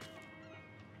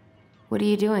 What are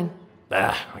you doing?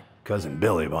 My cousin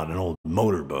Billy bought an old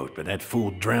motorboat, but that fool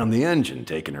drowned the engine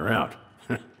taking her out.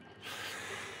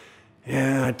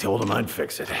 Yeah, I told him I'd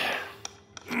fix it.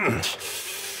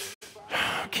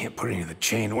 Can't put any of the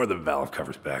chain or the valve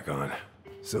covers back on.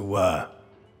 So,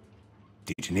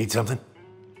 did you need something?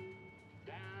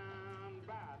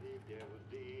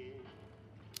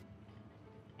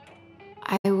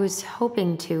 I was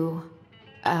hoping to.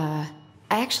 I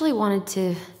actually wanted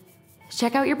to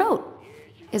check out your boat,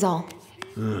 is all.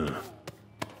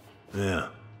 Yeah.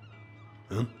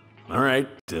 Well, all right,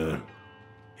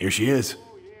 here she is.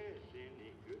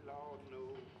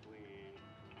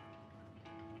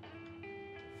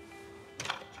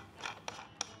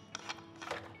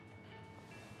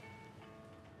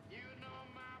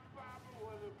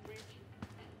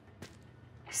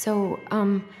 So,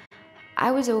 I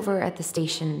was over at the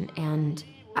station and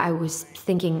I was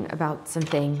thinking about some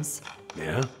things.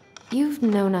 Yeah? You've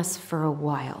known us for a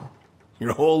while.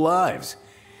 Your whole lives.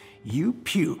 You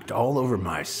puked all over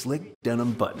my slick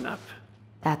denim button-up.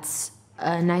 That's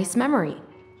a nice memory.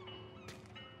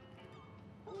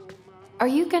 Are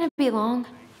you gonna be long?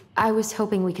 I was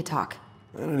hoping we could talk.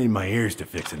 I don't need my ears to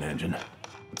fix an engine.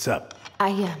 What's up?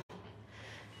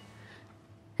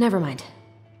 Never mind.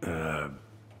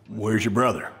 Where's your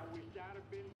brother?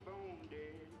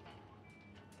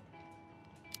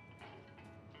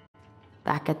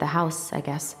 Back at the house, I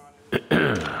guess.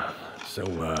 So,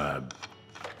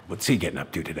 what's he getting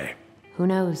up to today? Who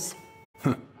knows?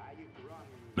 All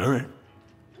right.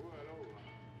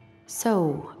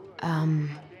 So,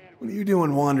 What are you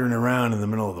doing wandering around in the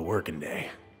middle of the working day?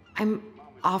 I'm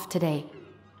off today.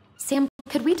 Sam,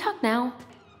 could we talk now?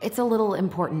 It's a little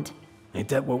important. Ain't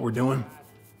that what we're doing?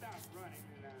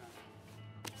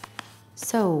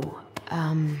 So, What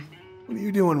are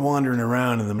you doing wandering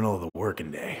around in the middle of the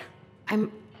working day?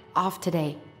 I'm off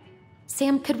today.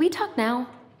 Sam, could we talk now?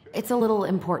 It's a little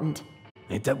important.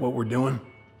 Ain't that what we're doing?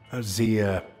 How's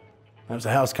the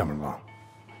house coming along?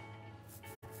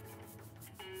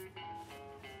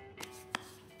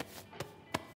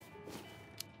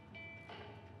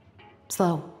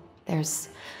 Slow. There's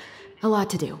a lot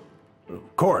to do.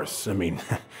 Of course. I mean,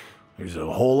 there's a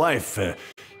whole lives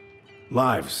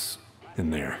in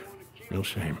there. Real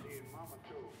shame.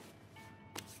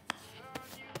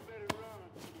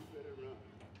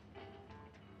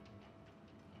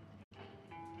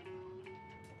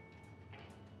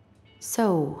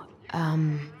 So,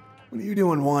 What are you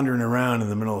doing wandering around in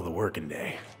the middle of the working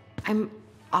day? I'm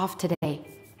off today.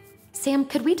 Sam,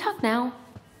 could we talk now?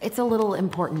 It's a little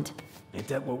important. Ain't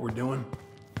that what we're doing?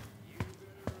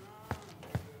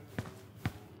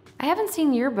 I haven't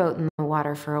seen your boat in the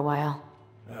water for a while.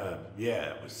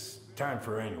 Yeah, it was time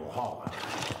for annual haul out.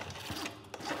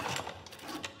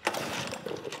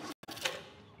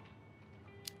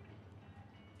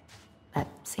 That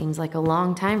seems like a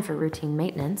long time for routine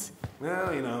maintenance.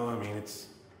 Well, you know, I mean, it's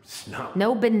not...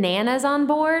 No bananas on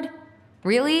board?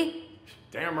 Really?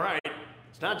 Damn right.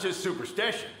 It's not just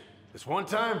superstition. This one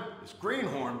time, this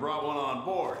greenhorn brought one on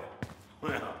board.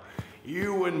 Well,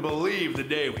 you wouldn't believe the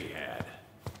day we had.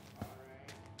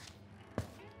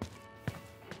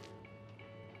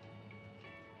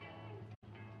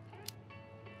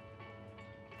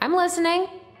 I'm listening.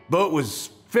 Boat was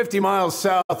 50 miles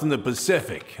south in the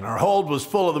Pacific, and our hold was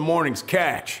full of the morning's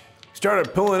catch.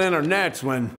 Started pulling in our nets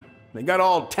when they got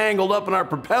all tangled up in our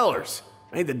propellers.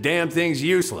 Made the damn things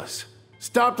useless.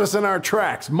 Stopped us in our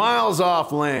tracks, miles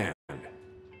off land.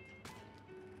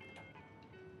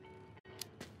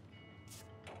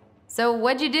 So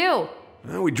what'd you do?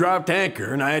 Well, we dropped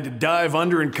anchor, and I had to dive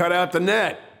under and cut out the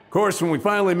net. Of course, when we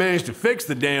finally managed to fix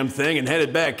the damn thing and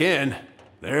headed back in,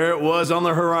 there it was on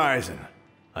the horizon.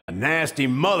 A nasty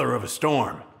mother of a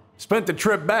storm. Spent the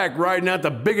trip back riding out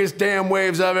the biggest damn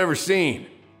waves I've ever seen.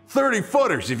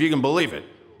 30-footers, if you can believe it.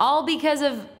 All because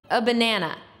of a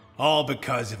banana. All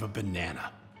because of a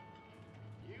banana.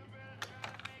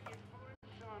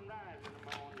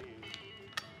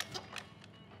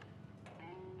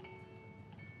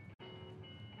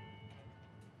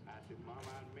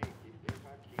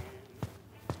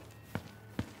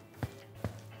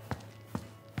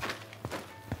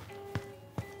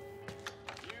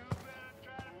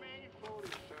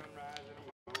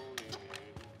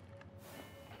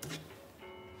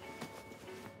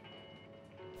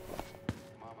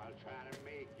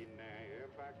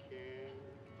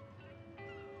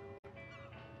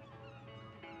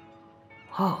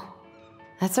 Whoa,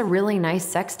 that's a really nice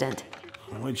sextant.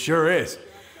 Well, it sure is.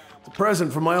 It's a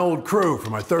present from my old crew for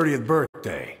my 30th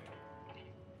birthday.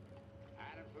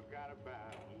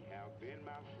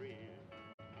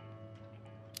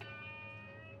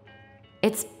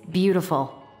 It's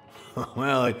beautiful.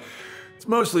 Well, it's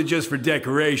mostly just for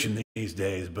decoration these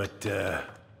days, but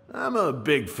I'm a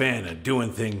big fan of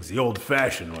doing things the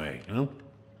old-fashioned way, you know?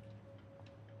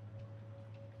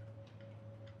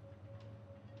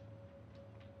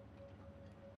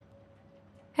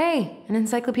 Hey, an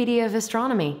encyclopedia of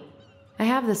astronomy. I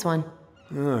have this one.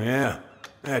 Oh, yeah.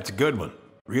 That's a good one.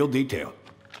 Real detailed.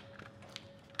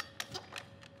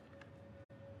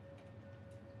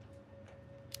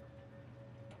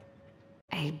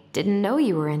 I didn't know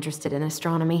you were interested in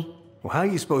astronomy. Well, how are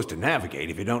you supposed to navigate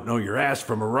if you don't know your ass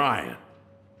from Orion?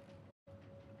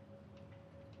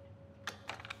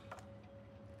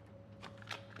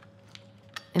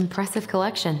 Impressive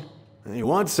collection. You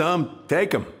want some?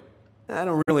 Take them. I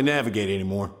don't really navigate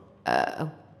anymore.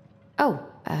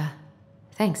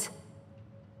 Thanks.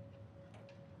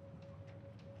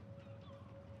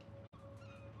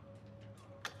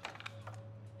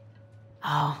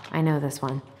 Oh, I know this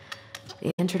one.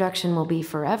 The introduction will be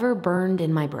forever burned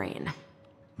in my brain.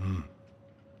 Yeah,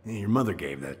 your mother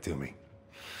gave that to me.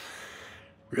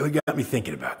 Really got me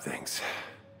thinking about things.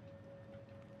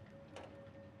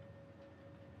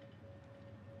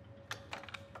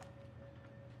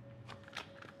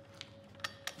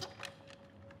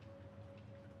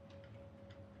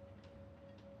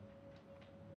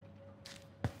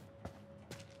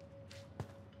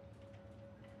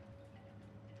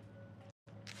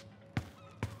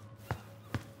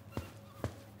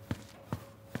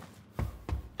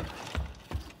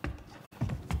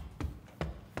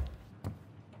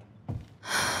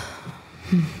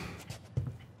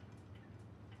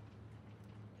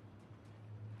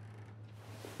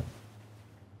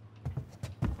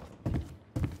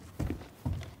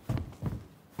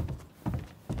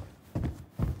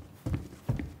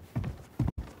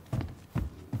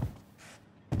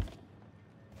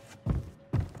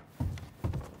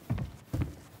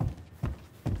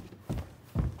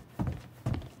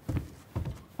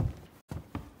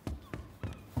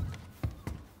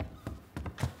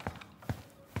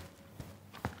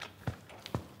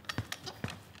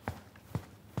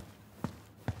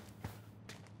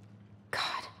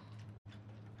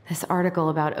 This article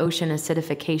about ocean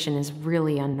acidification is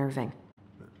really unnerving.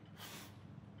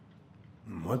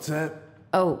 What's that?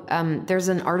 Oh, there's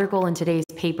an article in today's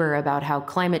paper about how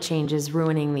climate change is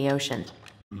ruining the ocean.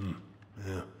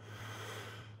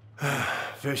 Yeah.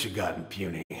 Fish have gotten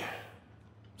puny.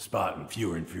 Spotting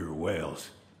fewer and fewer whales.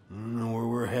 I don't know where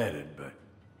we're headed, but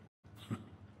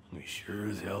we sure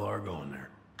as hell are going there.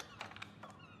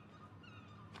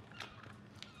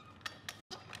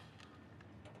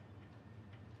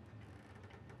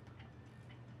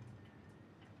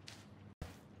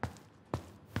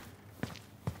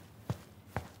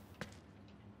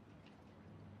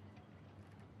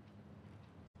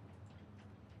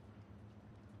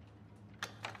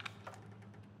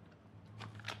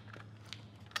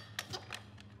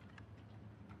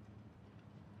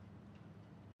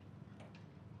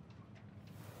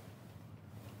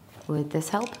 Would this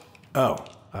help? Oh,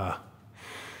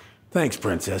 thanks,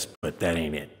 Princess, but that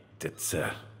ain't it. It's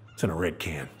in a red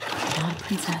can. Not a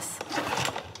princess.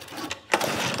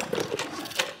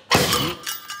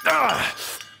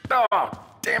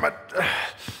 Damn it.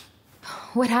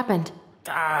 What happened?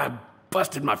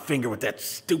 Busted my finger with that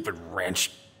stupid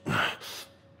wrench.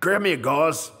 Grab me a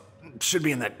gauze. Should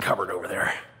be in that cupboard over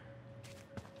there.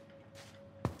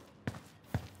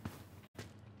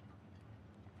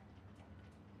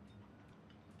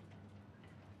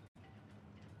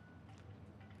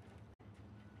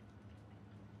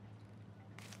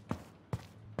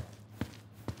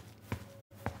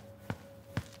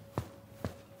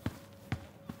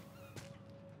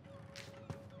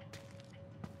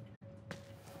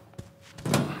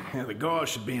 Yeah, the gauze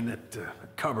should be in that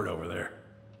cupboard over there.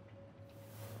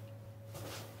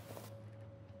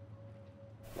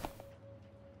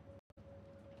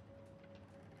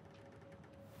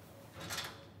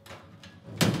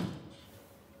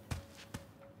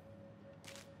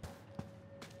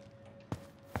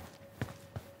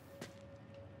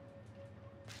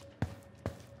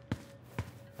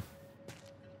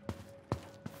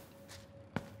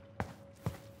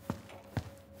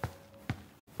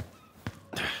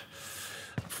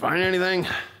 Find anything?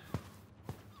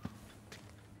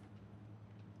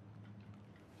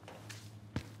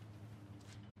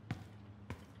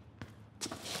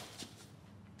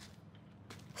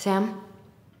 Sam?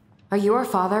 Are you our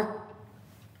father?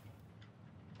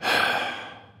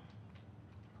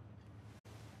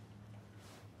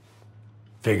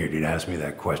 Figured you'd ask me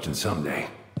that question someday.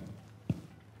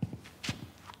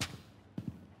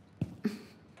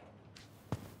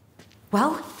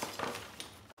 Well?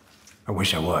 I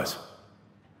wish I was.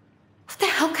 What the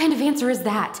hell kind of answer is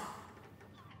that?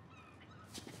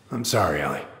 I'm sorry,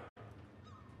 Ellie.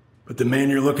 But the man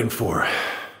you're looking for,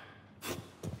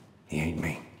 he ain't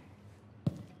me.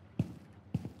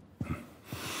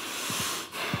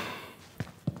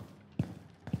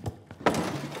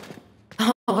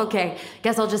 Oh, okay.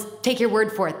 Guess I'll just take your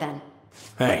word for it then.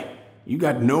 Hey, you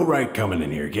got no right coming in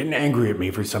here getting angry at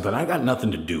me for something I got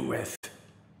nothing to do with.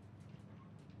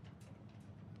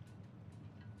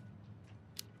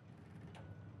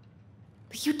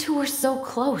 But you two were so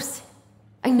close.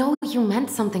 I know you meant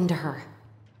something to her.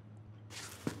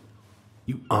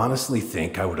 You honestly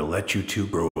think I would have let you two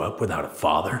grow up without a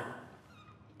father?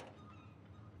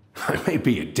 I may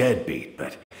be a deadbeat,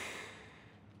 but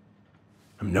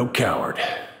I'm no coward.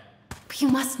 But you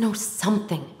must know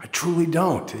something. I truly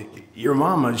don't. Your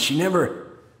mama, she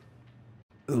never...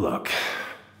 Look,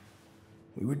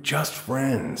 we were just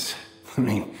friends. I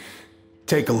mean,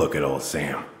 take a look at old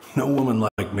Sam. No woman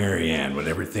like Mary Ann would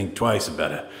ever think twice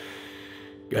about a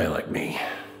guy like me.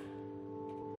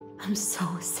 I'm so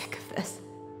sick of this.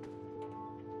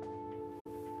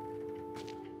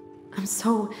 I'm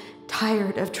so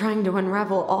tired of trying to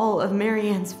unravel all of Mary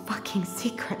Ann's fucking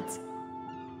secrets.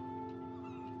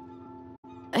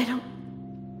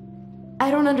 I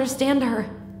don't understand her.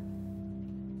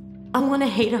 I want to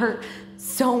hate her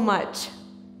so much.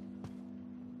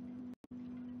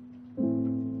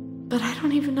 But I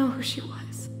don't even know who she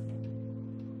was.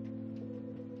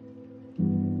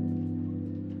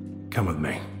 Come with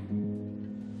me.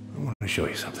 I want to show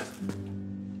you something.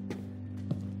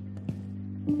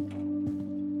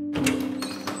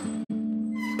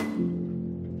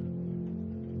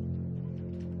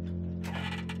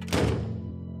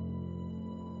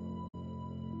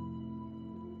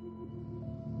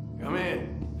 Come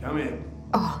in. Come in.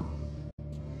 Oh.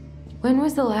 When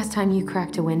was the last time you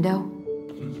cracked a window?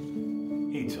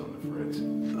 Eats on the fritz.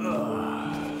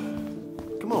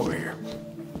 Come over here.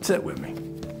 Sit with me.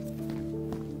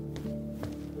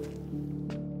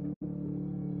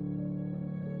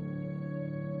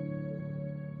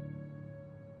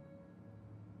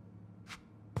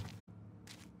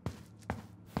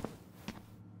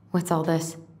 What's all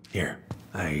this? Here,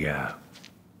 I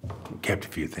kept a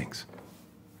few things.